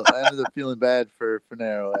I ended up feeling bad for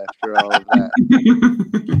Finero after all of that.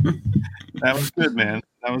 That was good, man.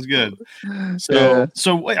 That was good.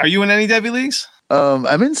 So wait, are you in any Devy leagues?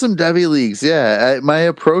 I'm in some Devy leagues. Yeah, my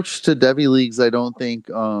approach to Devy leagues, I don't think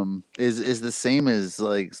is the same as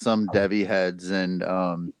like some Devy heads, and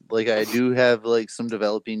like I do have like some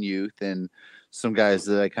developing youth and some guys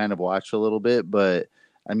that I kind of watch a little bit, but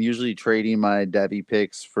I'm usually trading my Devy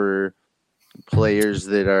picks for players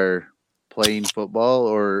that are playing football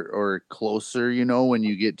or closer. You know, when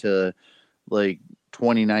you get to like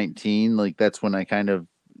 2019, like that's when I kind of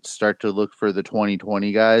start to look for the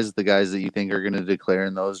 2020 guys, the guys that you think are going to declare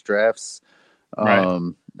in those drafts.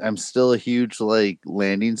 Right. I'm still a huge like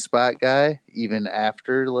landing spot guy, even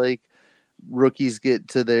after like rookies get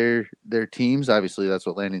to their teams. Obviously, that's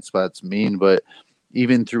what landing spots mean, but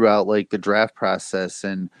even throughout like the draft process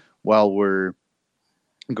and while we're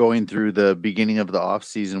going through the beginning of the off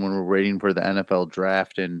season when we're waiting for the NFL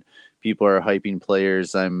draft and people are hyping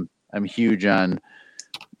players, I'm huge on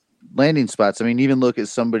landing spots. I mean, even look at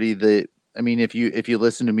somebody that, I mean, if you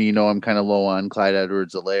listen to me, you know I'm kind of low on Clyde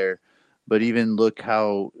Edwards-Helaire, but even look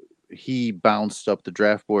how he bounced up the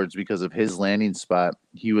draft boards because of his landing spot.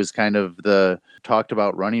 He was kind of the talked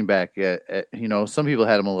about running back at you know, some people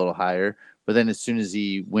had him a little higher, but then as soon as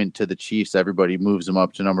he went to the Chiefs, everybody moves him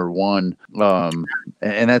up to number one.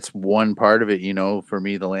 And that's one part of it, you know, for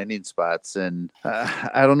me, the landing spots. And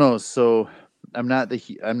I don't know. So I'm not a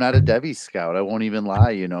Devy scout. I won't even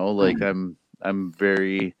lie, you know, like I'm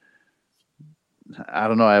very, I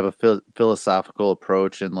don't know. I have a philosophical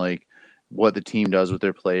approach and like what the team does with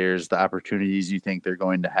their players, the opportunities you think they're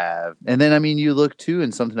going to have. And then, I mean, you look too,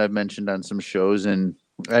 and something I've mentioned on some shows, and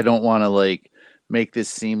I don't want to like make this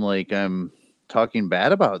seem like I'm talking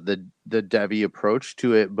bad about the Devy approach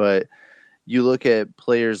to it, but you look at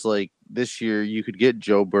players like this year, you could get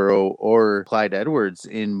Joe Burrow or Clyde Edwards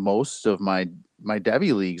in most of my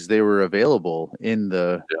Devy leagues. They were available in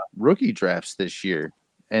the rookie drafts this year,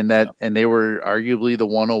 and they were arguably the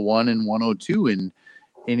 101 and 102 in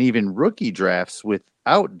even rookie drafts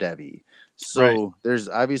without Devy. So there's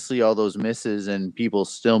obviously all those misses and people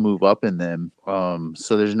still move up in them.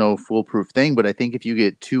 So there's no foolproof thing. But I think if you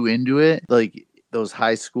get too into it, like those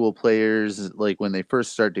high school players, like when they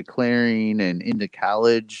first start declaring and into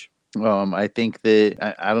college, I think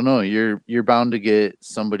that I don't know, you're bound to get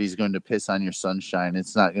somebody's going to piss on your sunshine.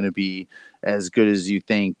 It's not going to be as good as you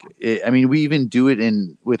think. I mean, we even do it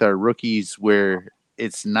with our rookies where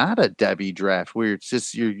it's not a Devy draft where it's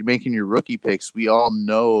just you're making your rookie picks. We all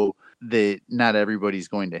know that not everybody's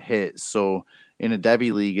going to hit. So in a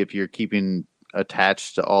Devy league, if you're keeping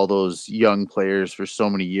attached to all those young players for so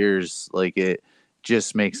many years, like it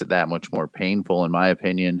just makes it that much more painful, in my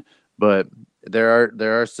opinion. But there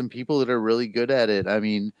are some people that are really good at it. I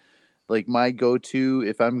mean, like my go-to,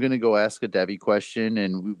 if I'm going to go ask a Devy question,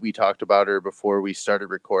 and we talked about her before we started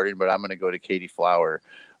recording, but I'm going to go to Katie Flower.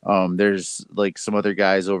 There's like some other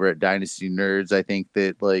guys over at Dynasty Nerds, I think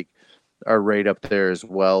that like are right up there as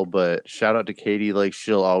well. But shout out to Katie. Like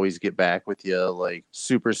she'll always get back with you, like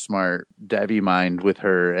super smart Devy mind with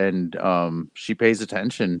her. And she pays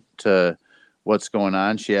attention to what's going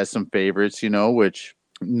on. She has some favorites, you know, which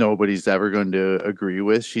nobody's ever going to agree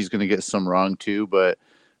with. She's going to get some wrong too, but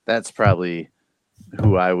that's probably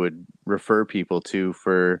who I would refer people to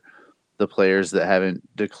for the players that haven't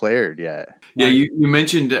declared yet. Yeah, you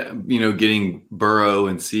mentioned getting Burrow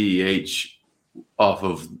and CEH off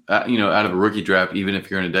of out of a rookie draft, even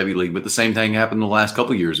if you're in a Devy league. But the same thing happened the last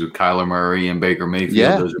couple of years with Kyler Murray and Baker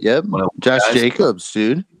Mayfield. Yeah, Josh Jacobs,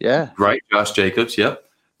 dude. Yeah, right, Josh Jacobs. Yep,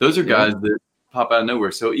 those are guys that pop out of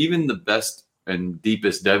nowhere. So even the best and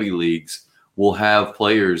deepest Devy leagues will have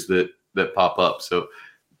players that pop up. So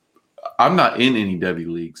I'm not in any Devy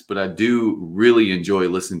leagues, but I do really enjoy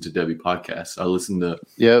listening to Devy podcasts. I listen to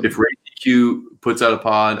if Ray DQ puts out a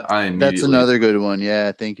pod, I immediately. That's another good one.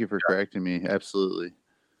 Yeah, thank you for correcting me. Absolutely.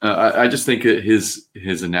 I just think that his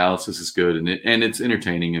analysis is good and it's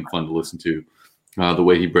entertaining and fun to listen to. The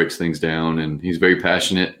way he breaks things down, and he's very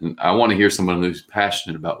passionate. And I want to hear someone who's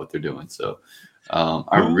passionate about what they're doing. So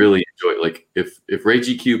I really enjoy it. Like if Ray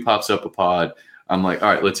GQ pops up a pod, I'm like,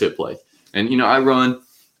 all right, let's hit play. And I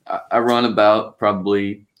run about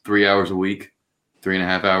probably 3 hours a week,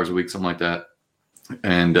 3.5 hours a week, something like that.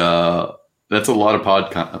 And that's a lot of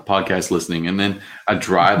podcast listening. And then I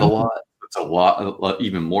drive a lot. It's a lot,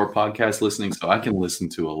 even more podcast listening. So I can listen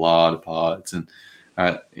to a lot of pods. And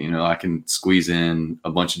I can squeeze in a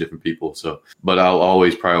bunch of different people. So, but I'll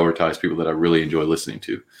always prioritize people that I really enjoy listening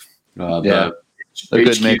to. A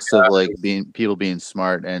good mix of like being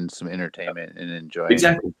smart and some entertainment and enjoying.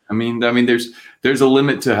 Exactly. I mean, there's a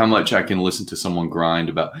limit to how much I can listen to someone grind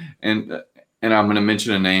about, and I'm going to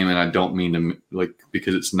mention a name, and I don't mean to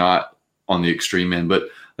because it's not on the extreme end, but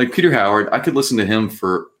like Peter Howard, I could listen to him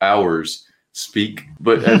for hours speak,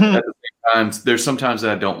 but at the same time, there's sometimes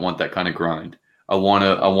that I don't want that kind of grind. I want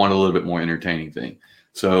a little bit more entertaining thing.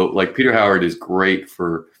 So like Peter Howard is great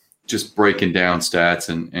for just breaking down stats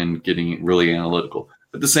and getting really analytical.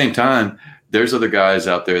 At the same time, there's other guys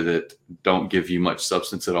out there that don't give you much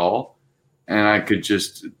substance at all. And I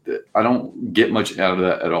don't get much out of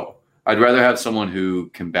that at all. I'd rather have someone who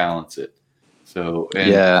can balance it. So,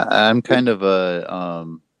 I'm kind of a,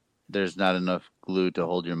 there's not enough glue to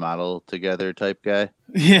hold your model together type guy.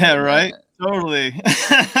 Yeah, right. Totally.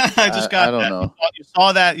 I just got I don't know.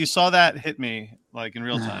 You saw that hit me like in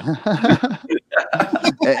real time.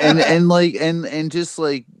 and just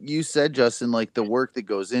like you said, Justin, like the work that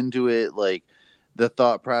goes into it, like the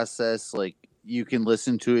thought process, like you can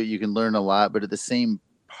listen to it, you can learn a lot, but at the same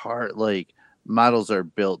part, like models are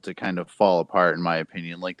built to kind of fall apart, in my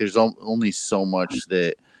opinion. Like there's only so much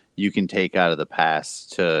that you can take out of the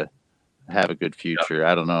past to have a good future.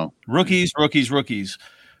 I don't know. Rookies.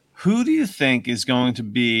 Who do you think is going to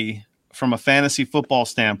be, from a fantasy football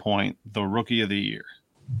standpoint, the rookie of the year?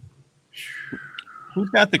 Who's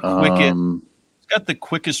got the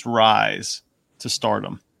quickest rise to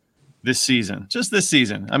stardom this season? Just this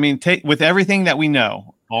season. I mean, with everything that we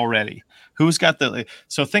know already, who's got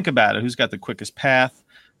so think about it. Who's got the quickest path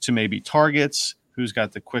to maybe targets? Who's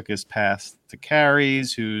got the quickest path to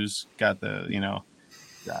carries? Who's got the,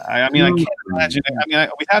 I can't imagine.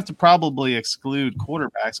 We have to probably exclude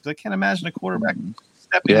quarterbacks because I can't imagine a quarterback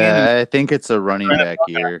stepping in. I think it's a running back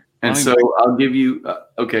year. And so I'll give you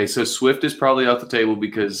so Swift is probably off the table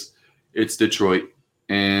because it's Detroit,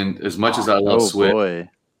 and as much as I love Swift, as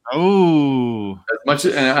much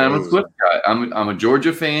and I'm a Swift guy. I'm a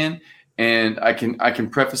Georgia fan, and I can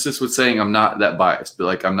preface this with saying I'm not that biased, but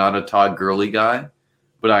like I'm not a Todd Gurley guy,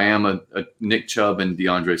 but I am a Nick Chubb and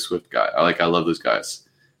DeAndre Swift guy. I love those guys,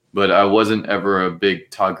 but I wasn't ever a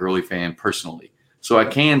big Todd Gurley fan personally. So I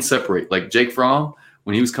can separate. Like Jake Fromm,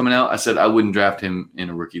 when he was coming out, I said I wouldn't draft him in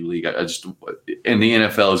a rookie league. And the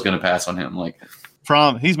NFL is going to pass on him. Like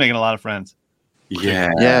Fromm, he's making a lot of friends.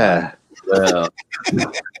 Yeah. Well,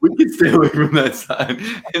 we can stay away from that side.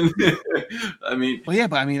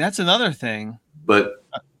 That's another thing. But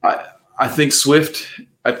I think Swift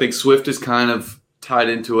is kind of tied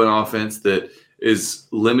into an offense that is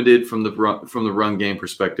limited from the run game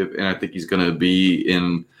perspective, and I think he's going to be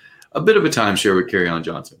in a bit of a timeshare with Kerryon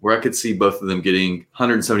Johnson, where I could see both of them getting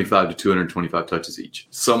 175 to 225 touches each,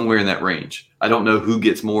 somewhere in that range. I don't know who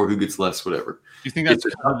gets more, who gets less, whatever. Do you think that's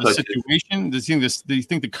the situation? Do you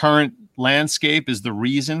think the current landscape is the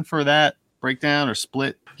reason for that breakdown or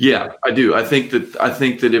split? Yeah, I do. I think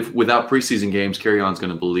that if without preseason games, Kerryon's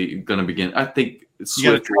going to begin. I think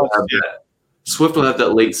Swift will have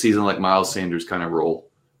that late season like Miles Sanders kind of role,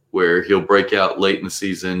 where he'll break out late in the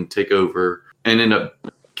season, take over, and end up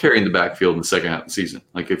carrying the backfield in the second half of the season.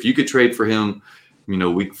 Like if you could trade for him,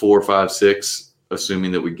 week 4, 5, 6,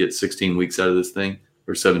 assuming that we get 16 weeks out of this thing,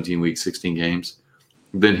 or 17 weeks, 16 games,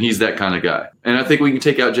 then he's that kind of guy. And I think we can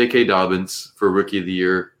take out J.K. Dobbins for Rookie of the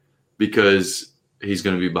Year because he's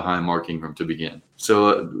going to be behind Mark Ingram to begin.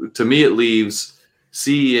 So to me, it leaves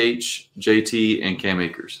CEH, JT, and Cam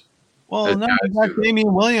Akers. Well, no, you got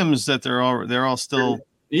Damian Williams that they're all still.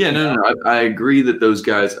 Yeah, no. I agree that those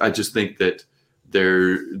guys. I just think that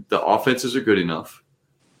the offenses are good enough.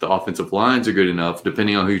 The offensive lines are good enough,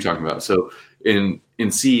 depending on who you're talking about. So in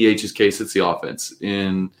CEH's case, it's the offense.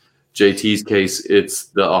 In JT's case, it's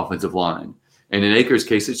the offensive line. And in Akers'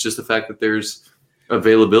 case, it's just the fact that there's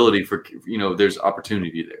availability for, there's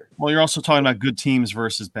opportunity there. Well, you're also talking about good teams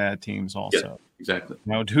versus bad teams also. Yeah, exactly.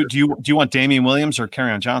 Do you want Damian Williams or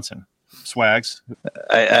Kerryon Johnson? Swags?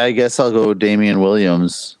 I guess I'll go Damian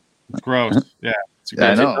Williams. Gross. Yeah.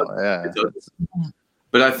 I know. Yeah.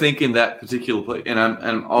 But I think in that particular play, and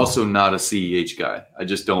I'm also not a CEH guy. I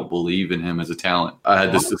just don't believe in him as a talent. I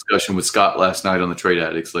had this discussion with Scott last night on the Trade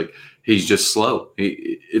Addicts. Like he's just slow.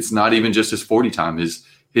 It's not even just his 40 time. His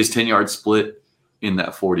 10-yard split in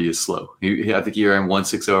that 40 is slow. I think he ran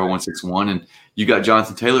 1.60 or 1.61, and you got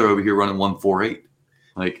Jonathan Taylor over here running 1.48.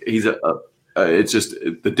 Like he's it's just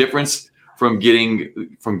the difference from getting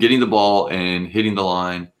the ball and hitting the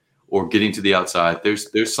line or getting to the outside.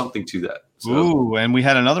 There's something to that. So, ooh, and we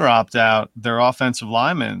had another opt out. Their offensive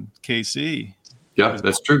lineman, KC. Yeah,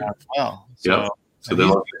 that's true. Well, so, So they'll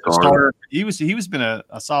have a starter. He's been a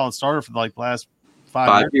solid starter for like the last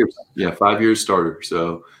 5 years. Yeah, 5 years starter.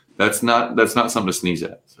 So that's not something to sneeze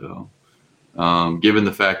at. So given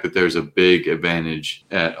the fact that there's a big advantage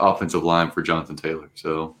at offensive line for Jonathan Taylor.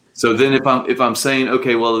 So then if I'm saying,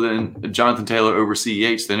 okay, well then Jonathan Taylor over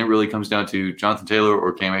CEH, then it really comes down to Jonathan Taylor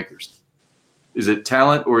or Cam Akers. Is it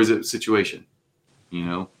talent or is it situation?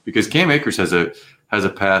 Because Cam Akers has a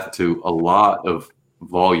path to a lot of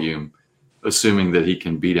volume, assuming that he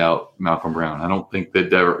can beat out Malcolm Brown. I don't think that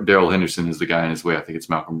Darrell Henderson is the guy in his way. I think it's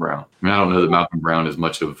Malcolm Brown. I don't know that Malcolm Brown is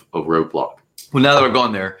much of a roadblock. Well, now that I've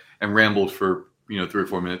gone there and rambled for 3 or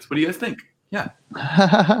 4 minutes, what do you guys think? Yeah.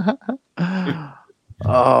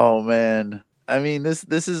 Oh man, I mean this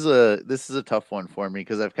is a tough one for me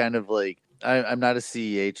because I've kind of like I'm not a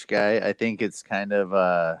CEH guy. I think it's kind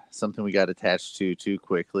of something we got attached to too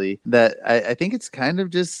quickly. That I think it's kind of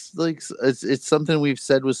just like it's something we've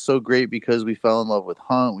said was so great because we fell in love with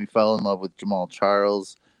Hunt, we fell in love with Jamal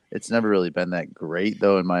Charles. It's never really been that great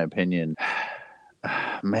though, in my opinion.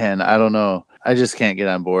 Man, I don't know. I just can't get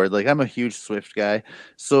on board. Like I'm a huge Swift guy,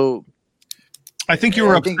 so. I think you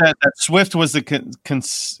were upset that Swift was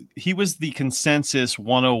he was the consensus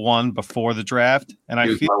 101 before the draft, and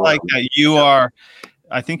I feel like that you are.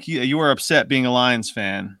 I think you were upset being a Lions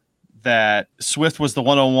fan that Swift was the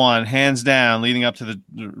 101 hands down leading up to the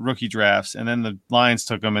rookie drafts, and then the Lions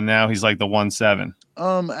took him, and now he's like the 1-7.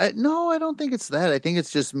 No, I don't think it's that. I think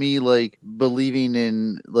it's just me like believing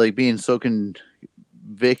in like being so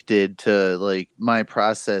convicted to like my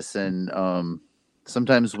process, and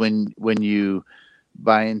sometimes when you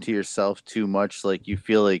buy into yourself too much, like you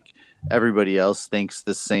feel like everybody else thinks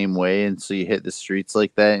the same way, and so you hit the streets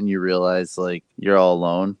like that and you realize like you're all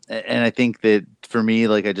alone. And I think that for me,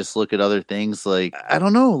 like I just look at other things, like I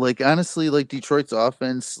don't know, like honestly, like Detroit's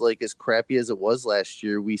offense, like as crappy as it was last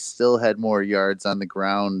year, we still had more yards on the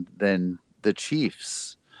ground than the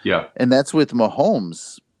Chiefs. Yeah. And that's with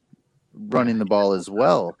Mahomes running the ball as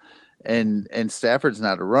well. And Stafford's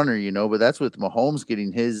not a runner, but that's with Mahomes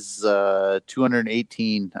getting his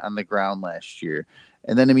 218 on the ground last year.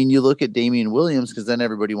 And then, I mean, you look at Damian Williams, because then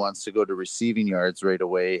everybody wants to go to receiving yards right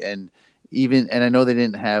away. And I know they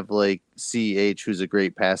didn't have like CEH, who's a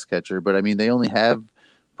great pass catcher, but I mean, they only have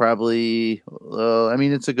probably,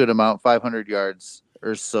 it's a good amount, 500 yards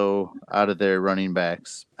or so out of their running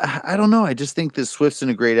backs. I don't know. I just think that Swift's in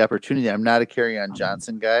a great opportunity. I'm not a Kerryon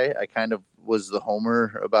Johnson guy. I kind of was the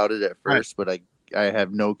homer about it at first, right. But I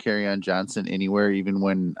have no Kerryon Johnson anywhere, even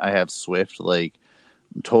when I have Swift. Like,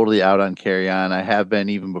 I'm totally out on Kerryon. I have been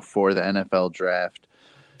even before the NFL draft.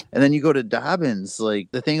 And then you go to Dobbins. Like,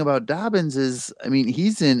 the thing about Dobbins is, I mean,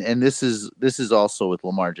 he's in, and this is also with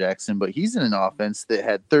Lamar Jackson, but he's in an offense that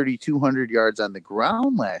had 3,200 yards on the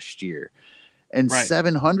ground last year. And right.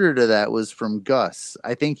 700 of that was from Gus.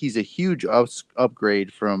 I think he's a huge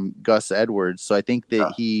upgrade from Gus Edwards. So I think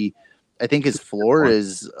that I think his floor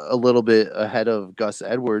is a little bit ahead of Gus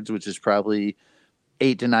Edwards, which is probably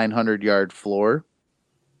 800 to 900 yard floor.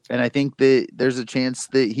 And I think that there's a chance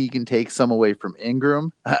that he can take some away from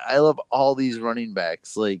Ingram. I love all these running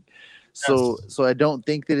backs. Like, so I don't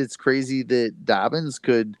think that it's crazy that Dobbins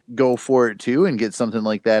could go for it too and get something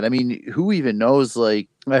like that. I mean, who even knows? Like,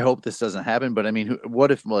 I hope this doesn't happen, but I mean,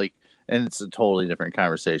 what if like, and it's a totally different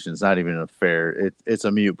conversation. It's not even a fair, it's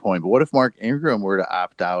a mute point, but what if Mark Ingram were to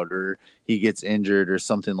opt out or he gets injured or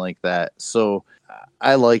something like that? So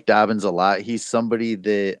I like Dobbins a lot. He's somebody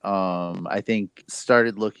that I think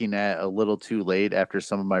started looking at a little too late after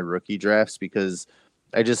some of my rookie drafts, because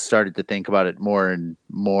I just started to think about it more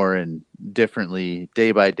and differently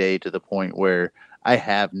day by day, to the point where I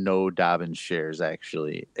have no Dobbins shares.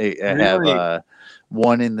 Actually, I have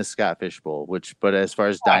one in the Scott Fish Bowl, but as far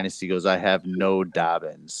as Dynasty goes, I have no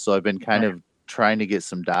Dobbins. So I've been kind of trying to get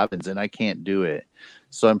some Dobbins, and I can't do it.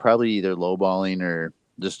 So I'm probably either lowballing or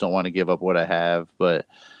just don't want to give up what I have. But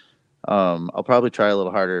I'll probably try a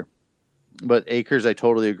little harder. But Akers, I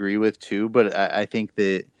totally agree with too. But I think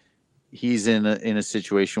that he's in a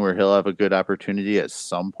situation where he'll have a good opportunity at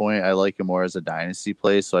some point. I like him more as a dynasty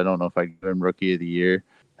play, so I don't know if I give him Rookie of the Year.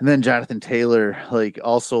 And then Jonathan Taylor, like,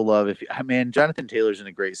 also love Jonathan Taylor's in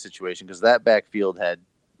a great situation because that backfield had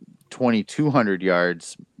 2,200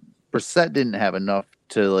 yards. Brissett didn't have enough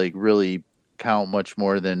to like really count much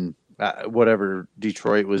more than whatever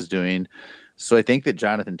Detroit was doing. So I think that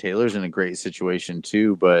Jonathan Taylor's in a great situation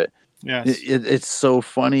too. But yes. It's so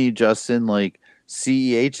funny, Justin, like,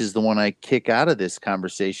 CEH is the one I kick out of this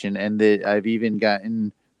conversation, and that I've even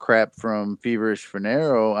gotten crap from Feverish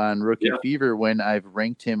Finero on Rookie Fever when I've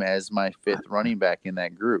ranked him as my 5th running back in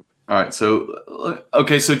that group. All right, so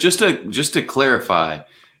okay, so just to clarify,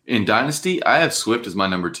 in Dynasty, I have Swift as my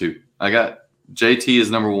number 2. I got JT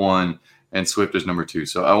as number 1 and Swift as number 2.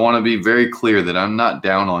 So I want to be very clear that I'm not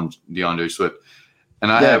down on DeAndre Swift.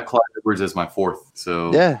 And I have Clyde Edwards as my 4th.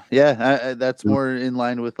 So that's more in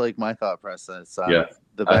line with like my thought process.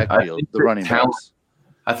 The backfield, the running backs.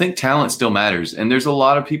 I think talent still matters. And there's a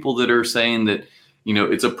lot of people that are saying that,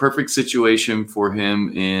 it's a perfect situation for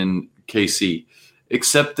him in KC,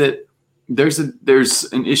 except that there's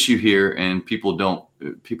an issue here, and people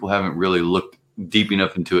haven't really looked deep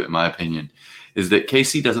enough into it, in my opinion, is that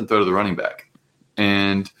KC doesn't throw to the running back.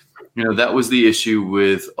 And, that was the issue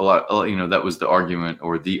with a lot, that was the argument,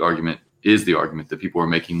 or the argument is the argument that people were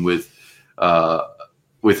making with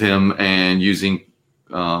him and using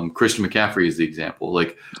Christian McCaffrey as the example.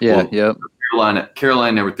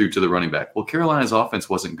 Carolina never threw to the running back. Well, Carolina's offense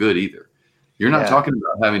wasn't good either. You're not talking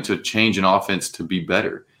about having to change an offense to be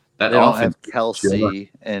better. They don't have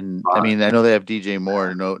Kelsey, and I know they have DJ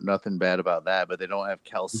Moore. No, nothing bad about that, but they don't have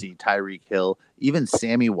Kelsey, Tyreek Hill, even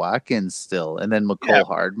Sammy Watkins still, and then McCole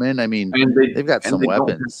Hardman. They've got some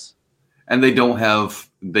weapons. And they didn't have,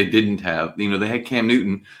 they had Cam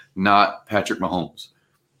Newton, not Patrick Mahomes.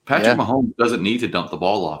 Patrick Mahomes doesn't need to dump the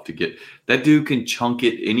ball off to get – that dude can chunk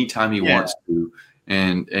it anytime he wants to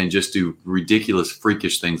and just do ridiculous,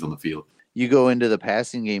 freakish things on the field. You go into the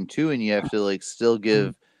passing game too, and you have to still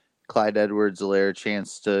give Clyde Edwards-Helaire a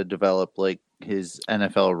chance to develop his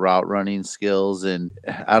NFL route running skills. And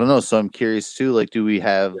I don't know. So I'm curious too, do we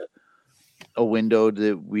have a window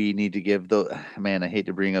that we need to give I hate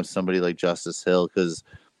to bring up somebody like Justice Hill because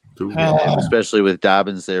 – especially with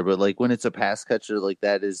Dobbins there, but when it's a pass catcher like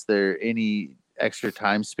that, is there any extra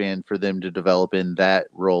time span for them to develop in that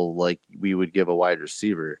role like we would give a wide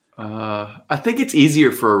receiver? I think it's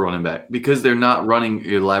easier for a running back because they're not running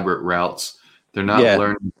elaborate routes. They're not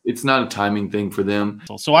learning. It's not a timing thing for them.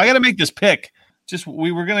 So I got to make this pick.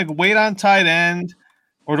 We were going to wait on tight end,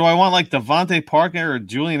 or do I want Devontae Parker or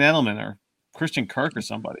Julian Edelman or Christian Kirk or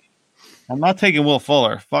somebody? I'm not taking Will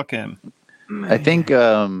Fuller. Fuck him. I think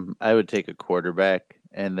I would take a quarterback,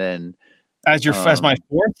 and then as my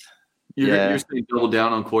 4th. You're saying double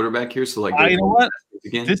down on quarterback here, so you know what?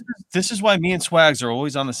 This is why me and Swags are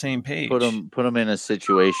always on the same page. Put them in a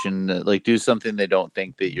situation do something they don't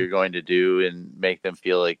think that you're going to do, and make them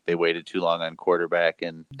feel like they waited too long on quarterback,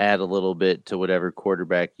 and add a little bit to whatever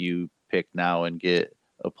quarterback you pick now, and get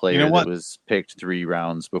a player that was picked 3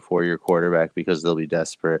 rounds before your quarterback because they'll be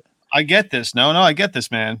desperate. I get this. No, I get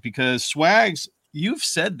this, man, because Swags, you've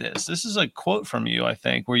said this. This is a quote from you, I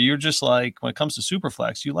think, where you're just when it comes to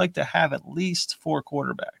Superflex, you like to have at least 4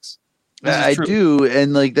 quarterbacks. I do,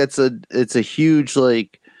 and it's a huge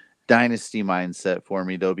dynasty mindset for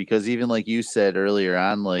me though, because even like you said earlier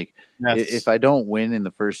on, if I don't win in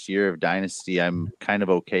the first year of dynasty, I'm kind of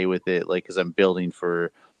okay with it, because I'm building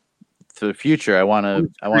for the future. I want to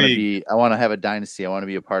have a dynasty. I want to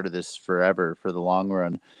be a part of this forever for the long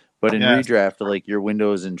run. But in redraft, your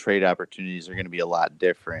windows and trade opportunities are going to be a lot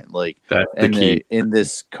different. In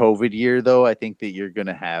this COVID year, though, I think that you're going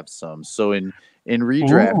to have some. So in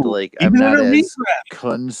redraft, I'm not as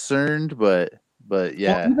concerned, but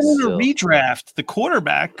yeah. Even in a redraft, the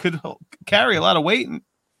quarterback could carry a lot of weight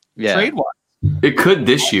trade-wise. It could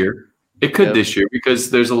this year. This year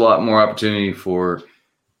because there's a lot more opportunity for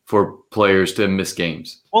players to miss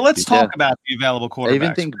games. Well, let's talk about the available quarterbacks. I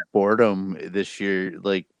even think boredom this year,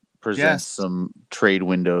 presents some trade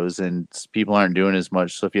windows, and people aren't doing as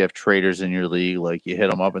much. So if you have traders in your league, you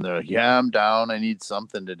hit them up and they're like, "Yeah, I'm down. I need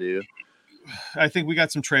something to do." I think we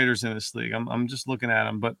got some traders in this league. I'm just looking at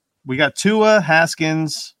them, but we got Tua,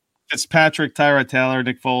 Haskins, Fitzpatrick, Tyrod Taylor,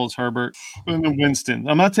 Nick Foles, Herbert, and then Winston.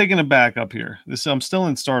 I'm not taking a backup here. I'm still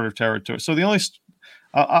in starter territory. So the only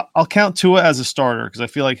I'll count Tua as a starter because I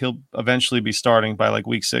feel like he'll eventually be starting by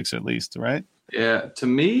week 6 at least, right? Yeah, to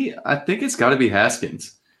me, I think it's got to be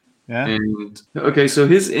Haskins. Yeah. And okay, so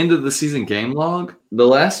his end of the season game log, the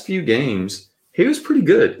last few games, he was pretty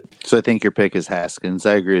good. So I think your pick is Haskins.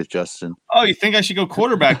 I agree with Justin. Oh, you think I should go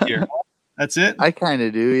quarterback here? That's it? I kind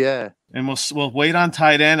of do, yeah. And we'll wait on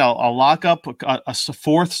tight end. I'll lock up a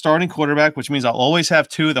 4th starting quarterback, which means I'll always have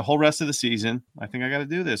 2 the whole rest of the season. I think I got to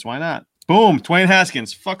do this. Why not? Boom, Dwayne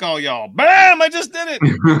Haskins. Fuck all y'all. Bam! I just did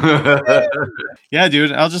it. Yeah,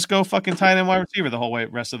 dude. I'll just go fucking tight end wide receiver the whole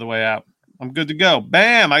rest of the way out. I'm good to go.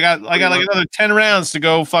 Bam! I got another 10 rounds to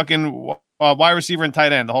go fucking wide receiver and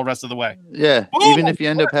tight end the whole rest of the way. Yeah, boom, even if you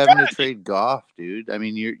end up having to trade Goff, dude. I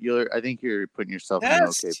mean, I think you're putting yourself in an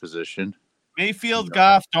okay position. Mayfield,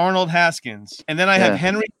 Goff, Darnold, Haskins, and then I have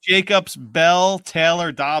Henry, Jacobs, Bell,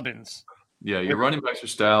 Taylor, Dobbins. Yeah, your running backs are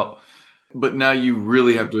stout. But now you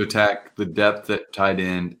really have to attack the depth at tight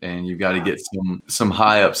end, and you've got to get some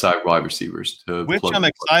high upside wide receivers to which I'm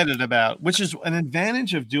excited about, which is an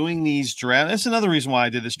advantage of doing these drafts. That's another reason why I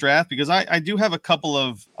did this draft, because I do have a couple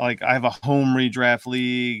of, like, I have a home redraft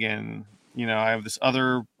league, and I have this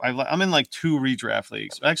other, I'm in like 2 redraft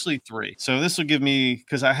leagues, actually 3. So this will give me,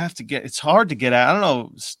 because I have to it's hard to get out. I don't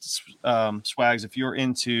know, Swags, if you get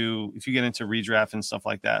into redraft and stuff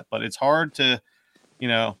like that, but it's hard to,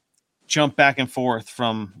 jump back and forth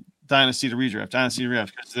from dynasty to redraft,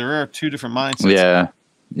 because there are 2 different mindsets.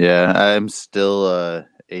 Yeah. I'm still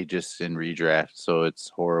ageist in redraft, so it's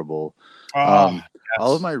horrible. Yes.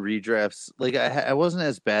 All of my redrafts, like I wasn't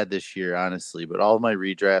as bad this year, honestly, but all of my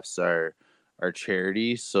redrafts are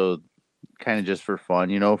charity, so kind of just for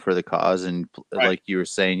fun, for the cause, and like you were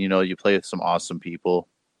saying, you play with some awesome people.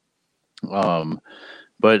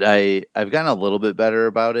 But I've gotten a little bit better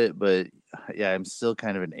about it, but yeah, I'm still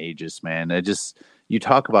kind of an ageist, man. You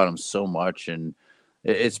talk about them so much, and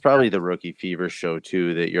it's probably the rookie fever show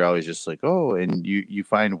too, that you're always just like, oh, and you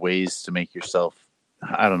find ways to make yourself,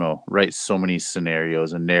 I don't know, write so many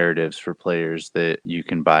scenarios and narratives for players that you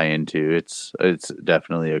can buy into. It's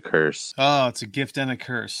definitely a curse. Oh, it's a gift and a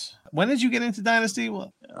curse. When did you get into Dynasty?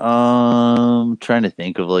 Trying to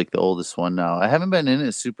think of like the oldest one now. I haven't been in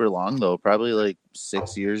it super long though. Probably like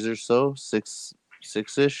 6 years or so.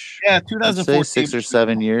 Six-ish. Yeah, 2014. 6 or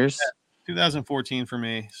 7 years. Yeah, 2014 for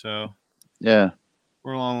me. So yeah,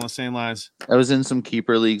 we're along the same lines. I was in some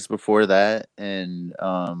keeper leagues before that, and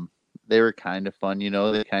they were kind of fun.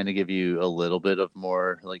 They kind of give you a little bit of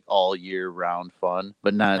more like all year round fun,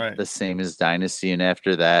 but not the same as Dynasty. And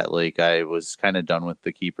after that, like I was kind of done with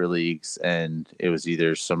the keeper leagues, and it was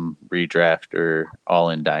either some redraft or all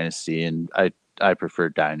in Dynasty. And I prefer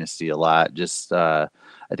Dynasty a lot. Just I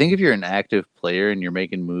think if you're an active player and you're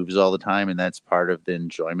making moves all the time, and that's part of the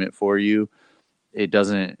enjoyment for you, it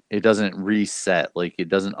doesn't reset. Like it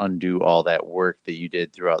doesn't undo all that work that you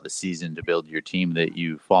did throughout the season to build your team that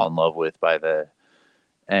you fall in love with by the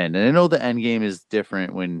end. And I know the end game is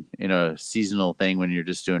different when in a seasonal thing, when you're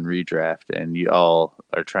just doing redraft and you all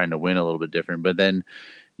are trying to win a little bit different. But then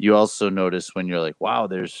you also notice when you're like, wow,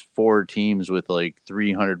 there's 4 teams with like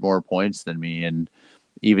 300 more points than me. And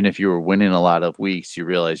even if you were winning a lot of weeks, you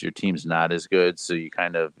realize your team's not as good. So you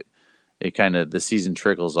the season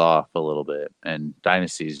trickles off a little bit, and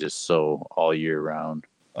Dynasty is just so all year round.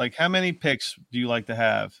 Like, how many picks do you like to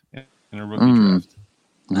have in a rookie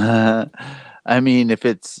draft? I mean, if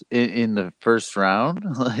it's in the first round,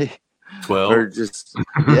 like 12, or just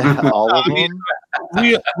all of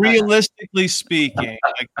them. Realistically speaking,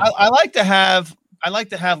 like I like to have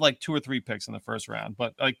like 2 or 3 picks in the first round,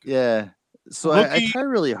 but like So I try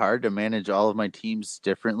really hard to manage all of my teams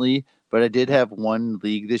differently. But I did have one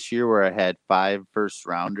league this year where I had 5 first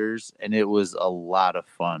rounders, and it was a lot of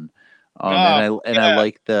fun. I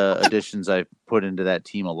like the additions I put into that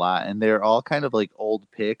team a lot, and they're all kind of like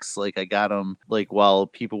old picks. Like I got them like while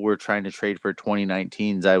people were trying to trade for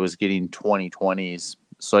 2019s, I was getting 2020s.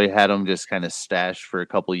 So I had them just kind of stashed for a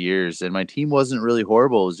couple years, and my team wasn't really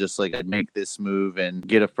horrible. It was just like I'd make this move and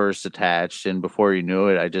get a first attached, and before you knew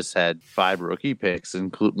it, I just had 5 rookie picks,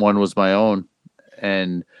 and one was my own,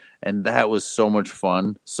 and that was so much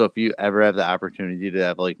fun. So if you ever have the opportunity to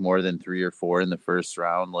have like more than 3 or 4 in the first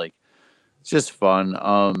round, like it's just fun.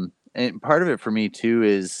 And part of it for me too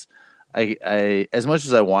is I as much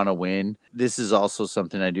as I want to win, this is also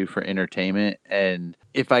something I do for entertainment. And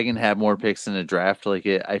if I can have more picks in a draft like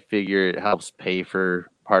it, I figure it helps pay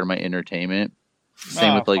for part of my entertainment.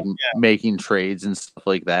 Same with like making trades and stuff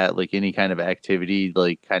like that. Like any kind of activity,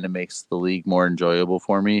 like kind of makes the league more enjoyable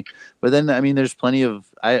for me. But then, I mean, there's plenty of,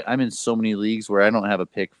 I'm in so many leagues where I don't have a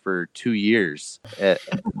pick for 2 years. At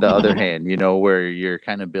the other hand, where you're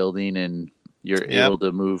kind of building and you're able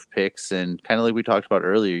to move picks, and kind of like we talked about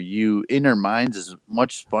earlier, in our minds, as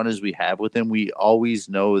much fun as we have with them, we always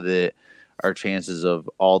know that our chances of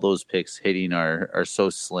all those picks hitting are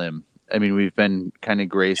so slim. I mean, we've been kind of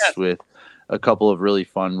graced with a couple of really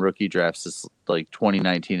fun rookie drafts, this like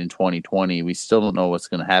 2019 and 2020. We still don't know what's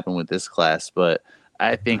going to happen with this class, but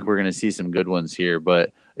I think we're going to see some good ones here,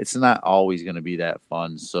 but it's not always going to be that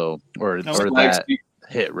fun. So, or that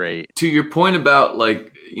hit rate. To your point about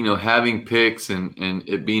like, having picks and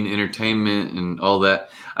it being entertainment and all that,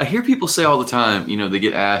 I hear people say all the time, they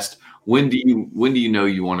get asked, when do you know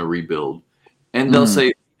you want to rebuild? And they'll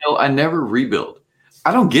say, I never rebuild.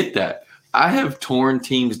 I don't get that. I have torn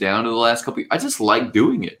teams down in the last couple of years. I just like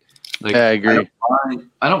doing it. Like, I agree.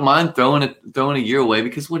 I don't mind throwing a year away,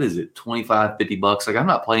 because what is it, $25-$50? Like I'm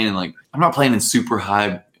not playing in super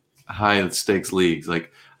high stakes leagues.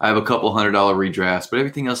 Like I have a couple $100 redrafts, but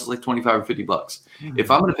everything else is like 25 or $50. Mm-hmm. If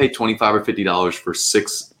I'm going to pay 25 or $50 for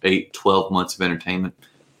 6, 8, 12 months of entertainment,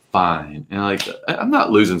 fine. And like, I'm not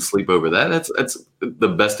losing sleep over that. That's the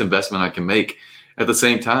best investment I can make. At the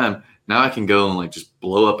same time, now I can go and like just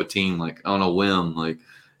blow up a team like on a whim. Like,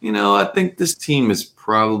 I think this team is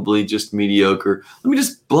probably just mediocre. Let me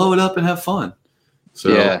just blow it up and have fun.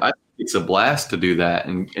 So I think it's a blast to do that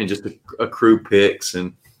and just accrue picks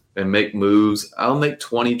and make moves. I'll make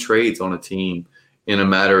 20 trades on a team in a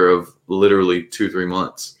matter of literally 2-3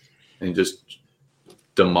 months and just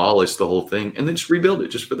demolish the whole thing and then just rebuild it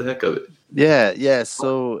just for the heck of it. Yeah.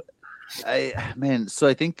 So I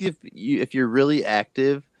think if you're really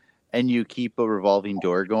active and you keep a revolving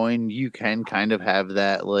door going, you can kind of have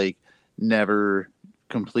that like never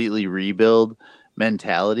completely rebuild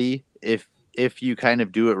mentality if you kind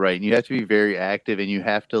of do it right. And you have to be very active and you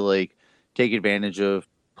have to like take advantage of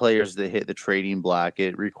players that hit the trading block.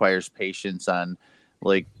 It requires patience on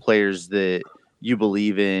like players that you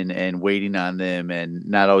believe in and waiting on them and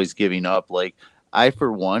not always giving up. Like I,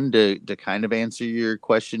 for one, to kind of answer your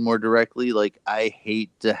question more directly, like I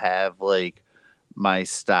hate to have like my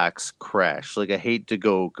stocks crash. Like I hate to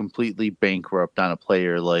go completely bankrupt on a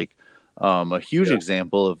player. Like a huge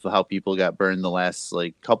example of how people got burned the last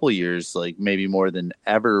like couple years, like maybe more than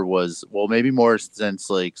ever maybe more since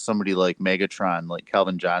like somebody like Megatron, like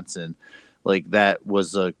Calvin Johnson, like that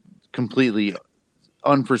was a completely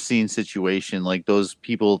unforeseen situation. Like those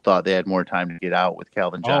people thought they had more time to get out with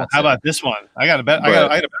Calvin Johnson. How about this one? I got a bet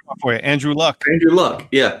one for you. Andrew Luck.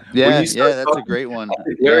 Yeah, that's a great one.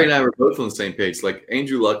 Larry and I were both on the same page. Like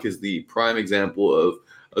Andrew Luck is the prime example of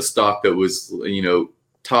a stock that was,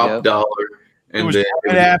 top dollar. And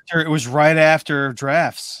it was right after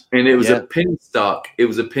drafts. And it was a penny stock. It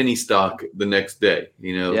was a penny stock the next day,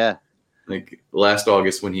 Yeah. Like last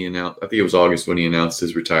August when he announced, I think it was August when he announced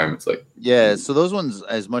his retirement. It's like, so those ones,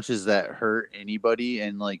 as much as that hurt anybody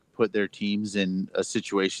and like put their teams in a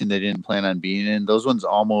situation they didn't plan on being in, those ones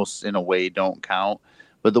almost in a way don't count.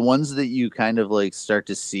 But the ones that you kind of like start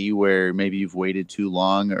to see where maybe you've waited too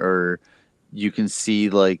long, or you can see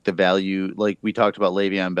like the value, like we talked about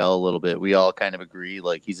Le'Veon Bell a little bit. We all kind of agree,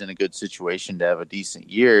 like he's in a good situation to have a decent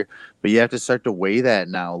year, but you have to start to weigh that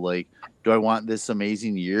now. Like, do I want this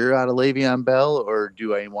amazing year out of Le'Veon Bell, or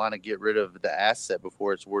do I want to get rid of the asset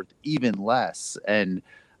before it's worth even less? And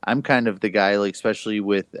I'm kind of the guy, like, especially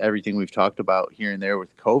with everything we've talked about here and there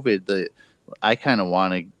with COVID, that I kind of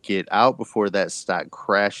want to get out before that stock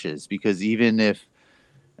crashes, because even if,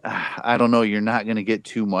 I don't know, you're not going to get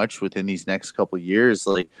too much within these next couple of years.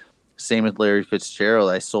 Like same with Larry Fitzgerald.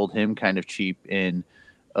 I sold him kind of cheap in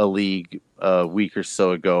a league a week or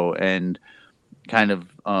so ago and kind of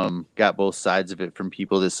got both sides of it from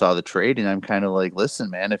people that saw the trade. And I'm kind of like, listen,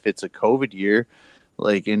 man, if it's a COVID year,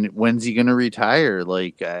 like, and when's he going to retire?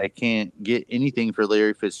 Like, I can't get anything for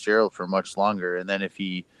Larry Fitzgerald for much longer. And then if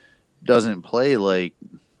he doesn't play, like,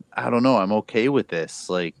 I don't know, I'm okay with this.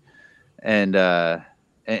 Like, and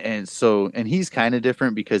he's kind of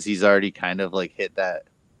different because he's already kind of like hit that.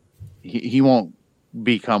 He won't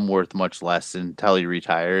become worth much less until he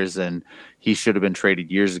retires, and he should have been traded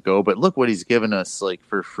years ago. But look what he's given us like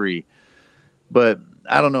for free. But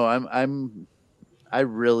I don't know. I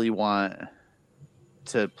really want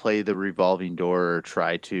to play the revolving door or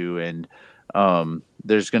try to. And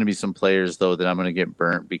there's going to be some players though that I'm going to get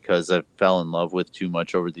burnt because I fell in love with too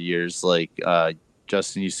much over the years. Like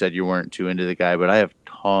Justin, you said you weren't too into the guy, but I have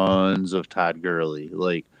tons of Todd Gurley,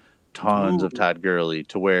 like tons of Todd Gurley,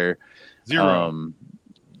 to where zero.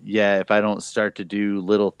 If I don't start to do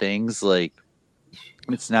little things, like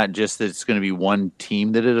it's not just that it's going to be one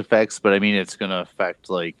team that it affects, but I mean, it's going to affect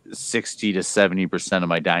like 60 to 70% of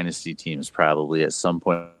my dynasty teams probably at some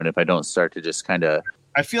point. If I don't start to just kind of,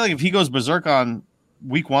 I feel like if he goes berserk on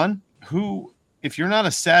week one, if you're not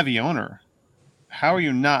a savvy owner, how are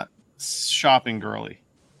you not shopping Gurley?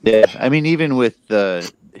 Yeah. I mean, even with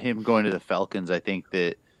him going to the Falcons, I think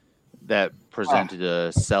that presented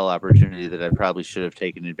a sell opportunity that I probably should have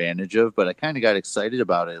taken advantage of, but I kind of got excited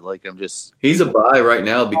about it. Like he's a buy right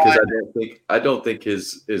now because I don't think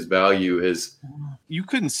his value is. You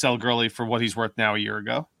couldn't sell Gurley for what he's worth now a year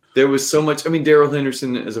ago. There was so much. I mean, Darrell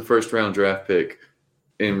Henderson as a first round draft pick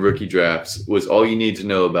in rookie drafts was all you need to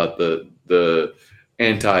know about the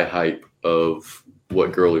anti-hype of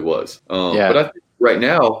what Gurley was. But I think right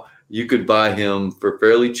now, you could buy him for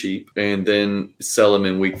fairly cheap and then sell him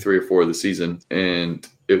in week 3 or 4 of the season, and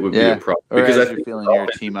it would be a problem. Because I think feeling your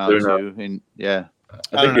team out too, and I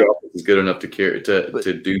think the offense is good enough to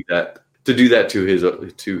do that to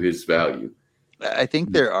his value. I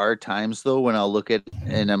think there are times though when I'll look at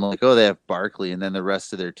and I'm like, oh, they have Barkley, and then the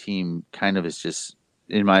rest of their team kind of is just,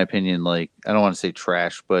 in my opinion, like, I don't want to say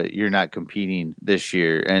trash, but you're not competing this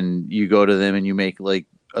year, and you go to them and you make like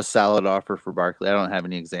a solid offer for Barkley. I don't have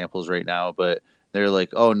any examples right now, but they're like,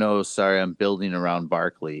 oh no, sorry, I'm building around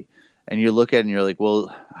Barkley. And you look at it and you're like,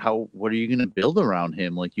 well, what are you going to build around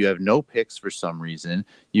him? Like, you have no picks for some reason.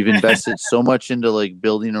 You've invested so much into like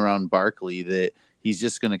building around Barkley that he's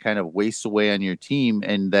just going to kind of waste away on your team.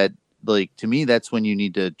 And that, like, to me, that's when you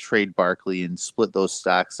need to trade Barkley and split those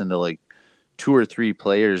stocks into like 2 or 3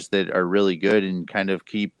 players that are really good and kind of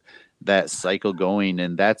keep that cycle going.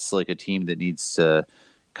 And that's like a team that needs to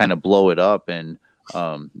kind of blow it up. And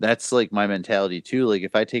that's like my mentality too. Like,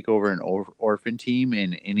 if I take over an orphan team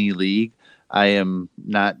in any league, I am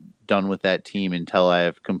not done with that team until I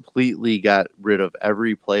have completely got rid of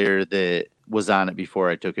every player that was on it before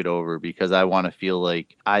I took it over, because I want to feel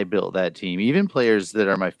like I built that team. Even players that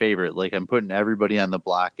are my favorite, like, I'm putting everybody on the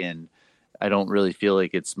block, and I don't really feel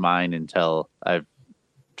like it's mine until I've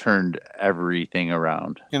turned everything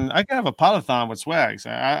around. And I can have a potathon with Swags.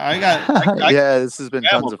 Yeah, this has been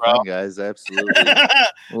tons of fun, guys. Absolutely.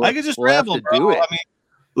 I could just ramble, bro. Do it. I mean,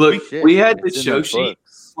 look, we had the show sheet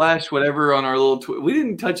 / whatever on our little. We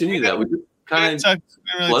didn't touch any of that. We just kind of didn't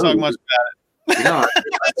really talk much about it. No,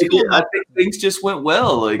 I think things just went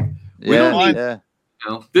well. Like, we don't need, you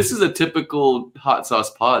know, this is a typical hot sauce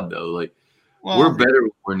pod, though. Like, we're better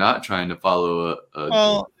when we're not trying to follow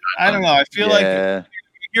I don't know. I feel like you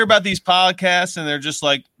hear about these podcasts and they're just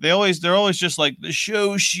like, they're always just like, the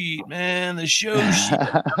show sheet, man, the show sheet.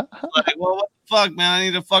 Like, well, what the fuck, man? I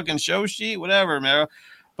need a fucking show sheet, whatever, man.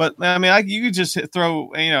 But I mean, you could just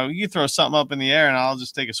throw something up in the air and I'll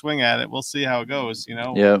just take a swing at it. We'll see how it goes, you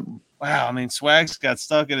know? Yeah. Wow. I mean, Swags got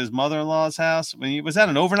stuck at his mother-in-law's house. I mean, was that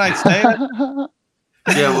an overnight stay?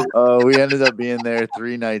 Yeah. We ended up being there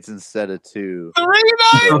 3 nights instead of 2. 3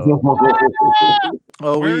 nights.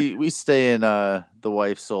 We stay in the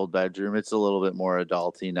wife's old bedroom. It's a little bit more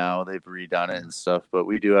adulty now. They've redone it and stuff, but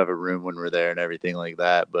we do have a room when we're there and everything like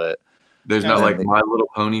that. But there's not like My Little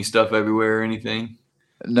Pony stuff everywhere or anything.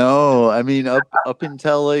 No, I mean, up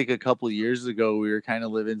until like a couple of years ago, we were kind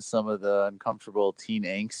of living some of the uncomfortable teen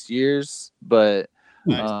angst years, but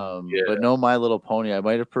but no My Little Pony. I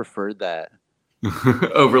might have preferred that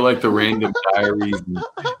over like the random diaries.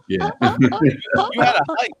 Yeah. You had a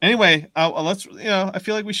hike. Anyway, let's, I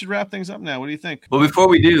feel like we should wrap things up now. What do you think? Well, before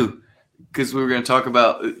we do, because we were going to talk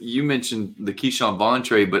about, you mentioned the Keyshawn Vaughn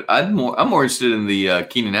trade, but I'm more interested in the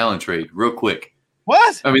Keenan Allen trade real quick.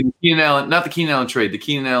 What? I mean, Keenan Allen, not the Keenan Allen trade, the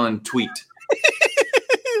Keenan Allen tweet.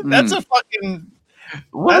 That's a fucking.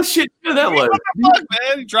 What shit that was? What the fuck,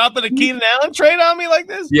 man? You dropping a Keenan Allen trade on me like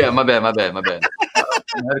this? Yeah, my bad. I had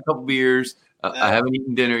a couple beers. I haven't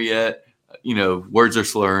eaten dinner yet. Words are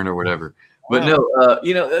slurring or whatever. But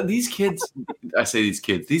no, these kids, I say these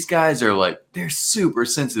kids, these guys are like, they're super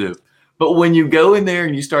sensitive. But when you go in there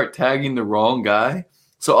and you start tagging the wrong guy,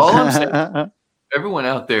 so all I'm saying, everyone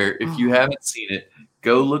out there, if you haven't seen it,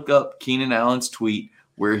 go look up Keenan Allen's tweet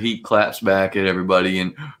where he claps back at everybody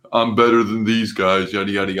and I'm better than these guys,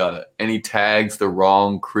 yada, yada, yada. And he tags the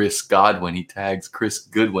wrong Chris Godwin. He tags Chris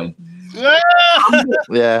Goodwin.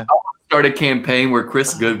 Yeah. Start a campaign where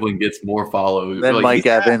Chris Goodwin gets more followers. Then Mike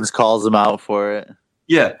Evans calls him out for it.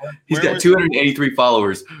 Yeah. He's got 283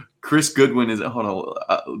 followers. Chris Goodwin is, hold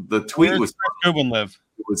on. The tweet was. Chris Goodwin live?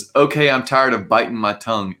 It was, okay, I'm tired of biting my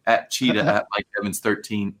tongue, at Cheetah, at Mike Evans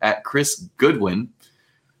 13, at Chris Goodwin,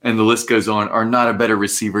 and the list goes on, are not a better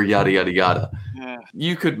receiver, yada, yada, yada. Yeah.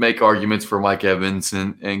 You could make arguments for Mike Evans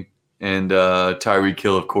and Tyreek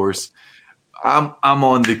Hill, of course. I'm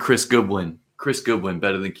on the Chris Goodwin. Chris Goodwin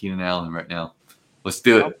better than Keenan Allen right now. Let's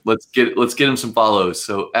do it. Let's get him some follows.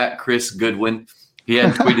 So at Chris Goodwin, he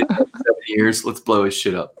hadn't tweeted in 7 years. Let's blow his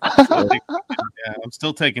shit up. Yeah, I'm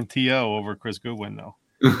still taking T.O. over Chris Goodwin though.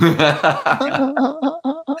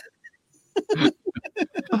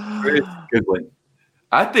 Goodwin.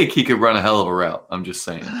 I think he could run a hell of a route. I'm just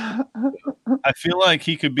saying. I feel like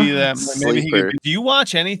he could be that. Maybe he could. Do you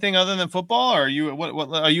watch anything other than football, or are you? What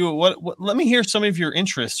are you? What? Let me hear some of your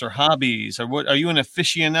interests or hobbies, or what? Are you an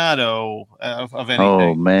aficionado of anything?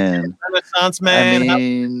 Oh man, Renaissance man. I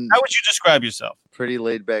mean, how would you describe yourself? Pretty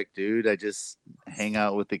laid back dude. I just hang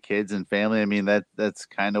out with the kids and family. I mean, that's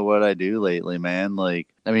kind of what I do lately, man. Like,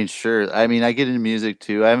 I mean, sure. I mean, I get into music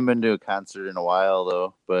too. I haven't been to a concert in a while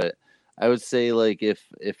though, but I would say like if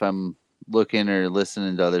I'm looking or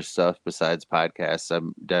listening to other stuff besides podcasts,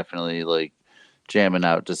 I'm definitely like jamming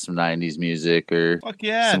out to some 90s music or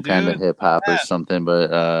some kind of hip hop or something.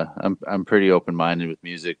 But I'm pretty open minded with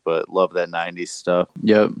music, but love that 90s stuff.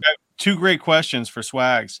 Yep. two great questions for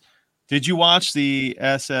Swags. Did you watch the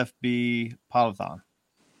SFB Podathon?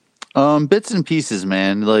 Bits and pieces,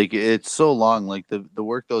 man. Like, it's so long. Like the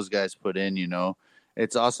work those guys put in,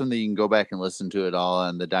 it's awesome that you can go back and listen to it all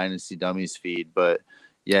on the Dynasty Dummies feed. But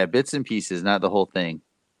yeah, bits and pieces, not the whole thing.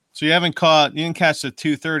 So you didn't catch the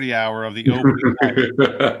 2:30 hour of the opening.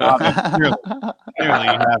 Clearly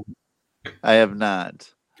you haven't. I have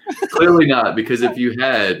not. Clearly not, because if you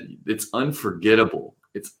had, it's unforgettable.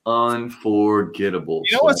 It's unforgettable.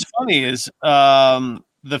 You know what's funny is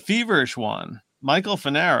the Feverish one, Michael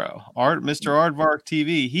Finaro, Mr. Aardvark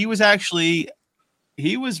TV.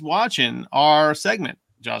 He was watching our segment,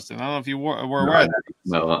 Justin. I don't know if you were aware of that.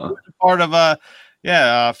 No. Part of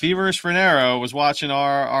Feverish Finaro was watching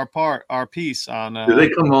our piece on. Did they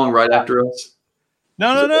come on right after us?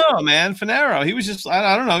 No, man. Finaro. He was just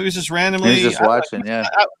I don't know. He was just randomly. He was just watching. Yeah.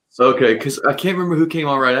 Okay, because I can't remember who came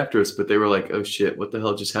on right after us, but they were like, "Oh shit, what the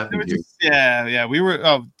hell just happened here?" Yeah. We were.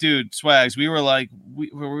 Oh, dude, Swags. We were like,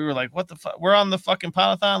 what the fuck? We're on the fucking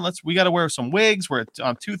Podathon. We got to wear some wigs. We're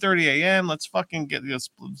on 2:30 a.m. Let's fucking let's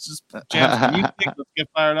just jam some music. Let's get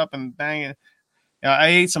fired up and bang it. I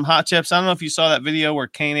ate some hot chips. I don't know if you saw that video where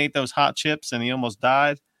Kane ate those hot chips and he almost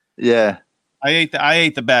died. Yeah. I ate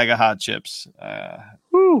the bag of hot chips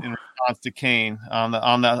in response to Kane on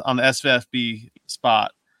the SFB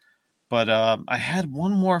spot. But I had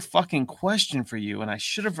one more fucking question for you, and I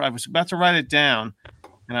was about to write it down,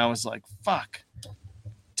 and I was like, fuck,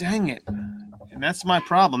 dang it. And that's my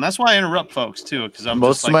problem. That's why I interrupt folks too, because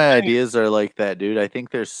most of my ideas are like that, dude. I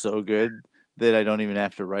think they're so good that I don't even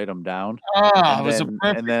have to write them down.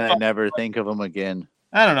 And then I never think of them again.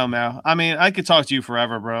 I don't know, Mal. I mean, I could talk to you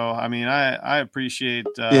forever, bro. I mean, I appreciate.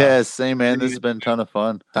 Yeah, same, man. This has been a ton of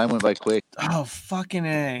fun. Time went by quick. Oh, fucking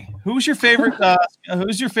A. Who's your favorite?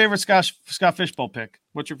 Who's your favorite Scott Fishbowl pick?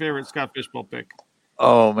 What's your favorite Scott Fishbowl pick?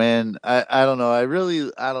 Oh man, I don't know. I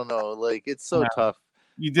don't know. Like, it's so tough.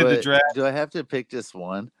 You did the draft. Do I have to pick just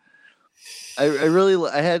one? I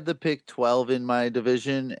had the pick 12 in my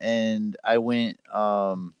division, and I went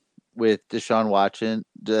with Deshaun Watson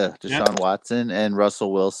and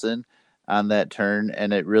Russell Wilson on that turn,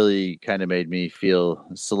 and it really kind of made me feel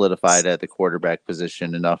solidified at the quarterback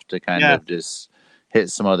position enough to kind of just hit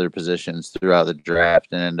some other positions throughout the draft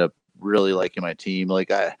and end up really liking my team.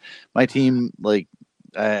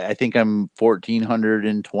 I think I'm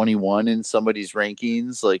 1,421 in somebody's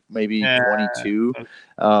rankings, like maybe 22.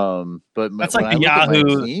 But that's when like I look Yahoo at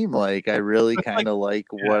my team, like, I really kind of like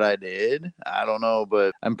what I did. I don't know,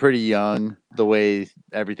 but I'm pretty young. The way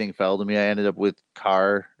everything fell to me, I ended up with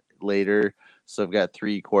Carr later, so I've got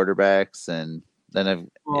 3 quarterbacks, and then I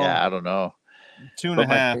don't know. 2.5.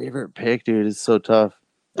 My favorite pick, dude, is so tough.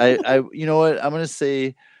 I you know what? I'm gonna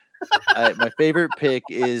say. My favorite pick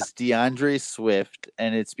is DeAndre Swift,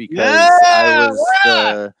 and it's because I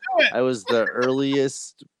was the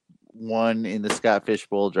earliest one in the Scott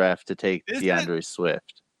Fishbowl draft to take DeAndre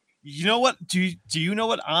Swift. You know what? Do you know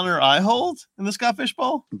what honor I hold in the Scott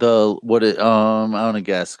Fishbowl? I want to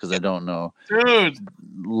guess because I don't know. Dude,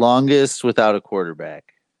 longest without a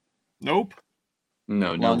quarterback. Nope.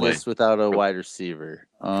 No longest way. Without a wide receiver.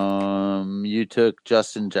 You took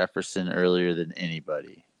Justin Jefferson earlier than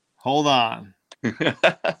anybody. Hold on.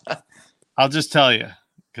 I'll just tell you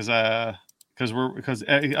because like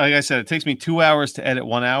I said, it takes me 2 hours to edit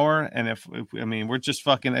 1 hour, and we're just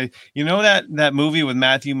fucking. You know that movie with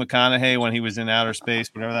Matthew McConaughey when he was in outer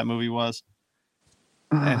space, whatever that movie was,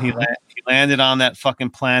 and he landed on that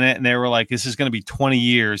fucking planet, and they were like, "This is going to be 20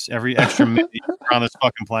 years every extra minute on this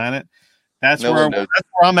fucking planet." That's where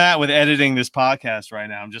I'm at with editing this podcast right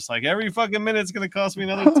now. I'm just like, every fucking minute's going to cost me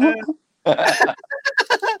another 10.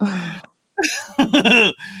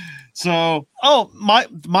 So, my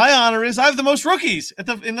honor is I have the most rookies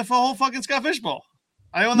in the whole fucking Scott Fishbowl.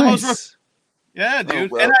 I own the most rookies. Yeah,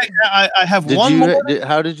 dude. And I have one more.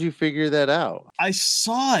 How did you figure that out? I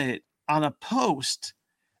saw it on a post,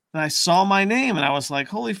 and I saw my name, and I was like,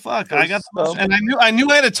 "Holy fuck!" I got the most, and I knew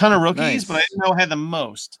I had a ton of rookies, but I didn't know I had the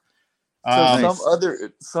most.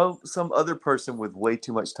 So some other person with way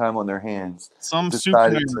too much time on their hands. Some super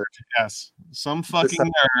nerd, yes. Some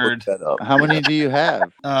fucking nerd. How many do you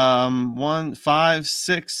have? 1, 5,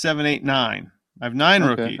 6, 7, 8, 9. I have 9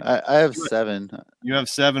 rookies. I have 7. You have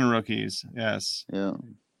 7 rookies. Yes. Yeah.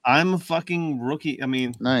 I'm a fucking rookie. I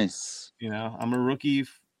mean, nice. I'm a rookie.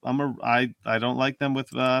 I don't like them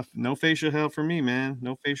with no facial hair for me, man.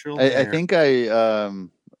 No facial hair. I think I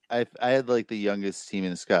had like the youngest team in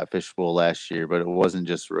the Scott Fishbowl last year, but it wasn't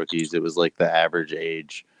just rookies. It was like the average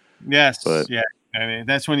age. Yes. Yeah. I mean,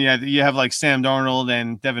 that's when you have like Sam Darnold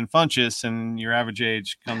and Devin Funchess, and your average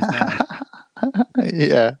age comes down.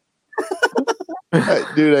 Yeah.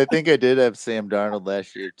 Dude, I think I did have Sam Darnold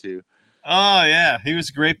last year too. Oh yeah, he was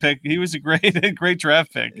a great pick. He was a great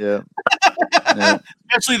draft pick. Yeah.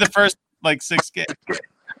 Especially the first like 6 games.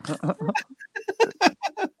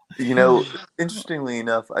 Interestingly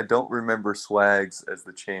enough, I don't remember Swags as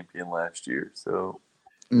the champion last year. So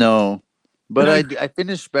no, but I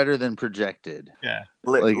finished better than projected. Yeah,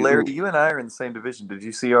 Larry, you and I are in the same division. Did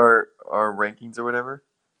you see our rankings or whatever?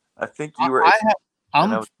 I think you were.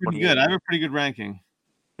 I'm pretty good. I have a pretty good ranking.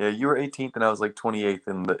 Yeah, you were 18th, and I was like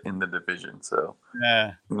 28th in the division. So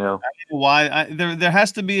yeah, I don't know why there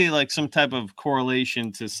has to be like some type of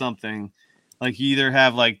correlation to something. Like you either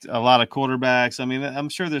have like a lot of quarterbacks. I mean, I'm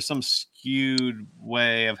sure there's some skewed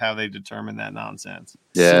way of how they determine that nonsense.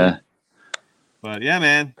 Yeah, but yeah,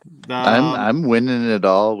 man, I'm winning it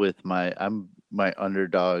all with my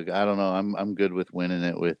underdog. I don't know. I'm good with winning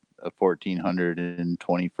it with a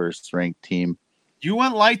 1,421st ranked team. You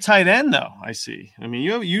went light tight end though. I see. I mean,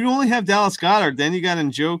 you only have Dallas Goedert, then you got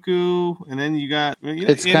Njoku, and then you got.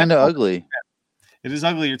 It's kind of ugly. It is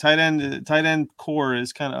ugly. Your tight end core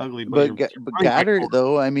is kind of ugly. But Goddard,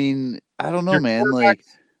 though, I mean, I don't know, man. Like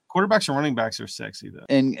quarterbacks and running backs are sexy, though.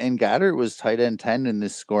 And Goddard was tight end 10 in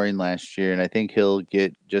this scoring last year, and I think he'll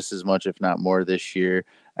get just as much, if not more, this year.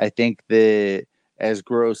 I think that as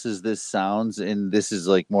gross as this sounds, and this is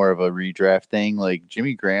like more of a redraft thing, like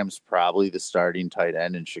Jimmy Graham's probably the starting tight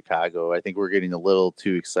end in Chicago. I think we're getting a little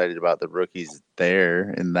too excited about the rookies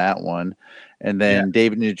there in that one. And then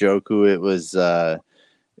David Njoku, it was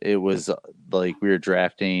like we were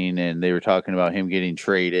drafting and they were talking about him getting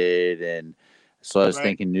traded. And so I was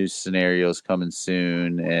thinking new scenarios coming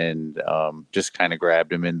soon, and just kind of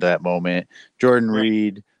grabbed him in that moment. Jordan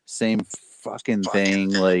Reed, same fucking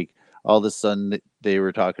thing. Like all of a sudden they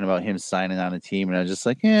were talking about him signing on a team, and I was just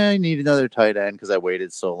like, yeah, I need another tight end because I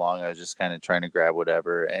waited so long. I was just kind of trying to grab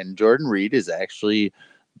whatever. And Jordan Reed is actually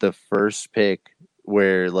the first pick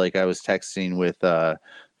where like I was texting with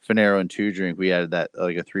Finero and Two Drink. We had that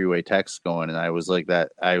like a 3-way text going, and I was like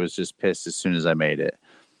that. I was just pissed as soon as I made it.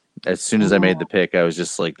 As soon as I made the pick, I was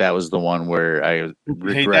just like, that was the one where I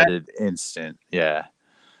regretted instant. Yeah.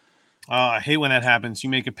 Oh, I hate when that happens.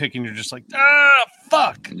 You make a pick and you're just like,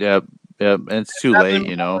 fuck. Yep. And it's too late,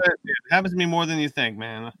 you know. It happens to me more than you think,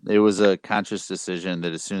 man. It was a conscious decision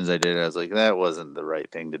that as soon as I did it, I was like, that wasn't the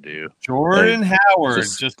right thing to do. Jordan Howard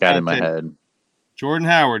just got in my head. Jordan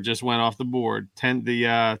Howard just went off the board.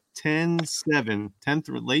 10-7,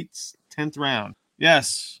 10th late 10th round.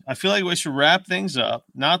 Yes, I feel like we should wrap things up.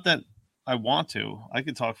 Not that I want to. I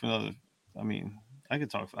could talk for another. I mean, I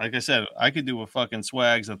could talk. Like I said, I could do a fucking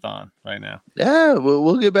swags-a-thon right now. Yeah,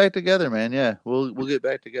 we'll get back together, man. Yeah, we'll get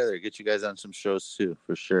back together. Get you guys on some shows too,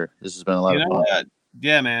 for sure. This has been a lot of fun. What?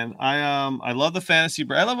 Yeah, man. I love the fantasy.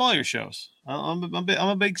 I love all your shows. I'm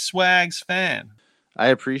a big swags fan. I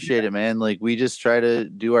appreciate it, man. Like we just try to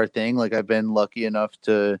do our thing. Like I've been lucky enough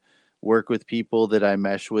to work with people that I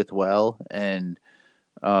mesh with well, and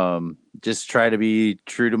just try to be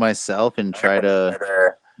true to myself and try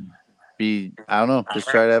to be, I don't know, just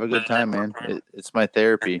try to have a good time, man. It's my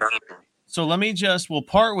therapy. So we'll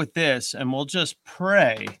part with this, and we'll just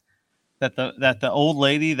pray that the old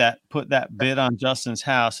lady that put that bid on Justin's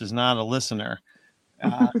house is not a listener. So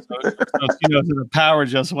the power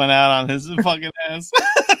just went out on his fucking ass.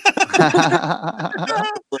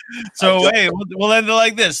 So hey, we'll end it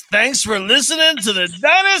like this. Thanks for listening to the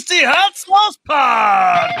Dynasty Hot Sauce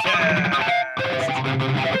Podcast.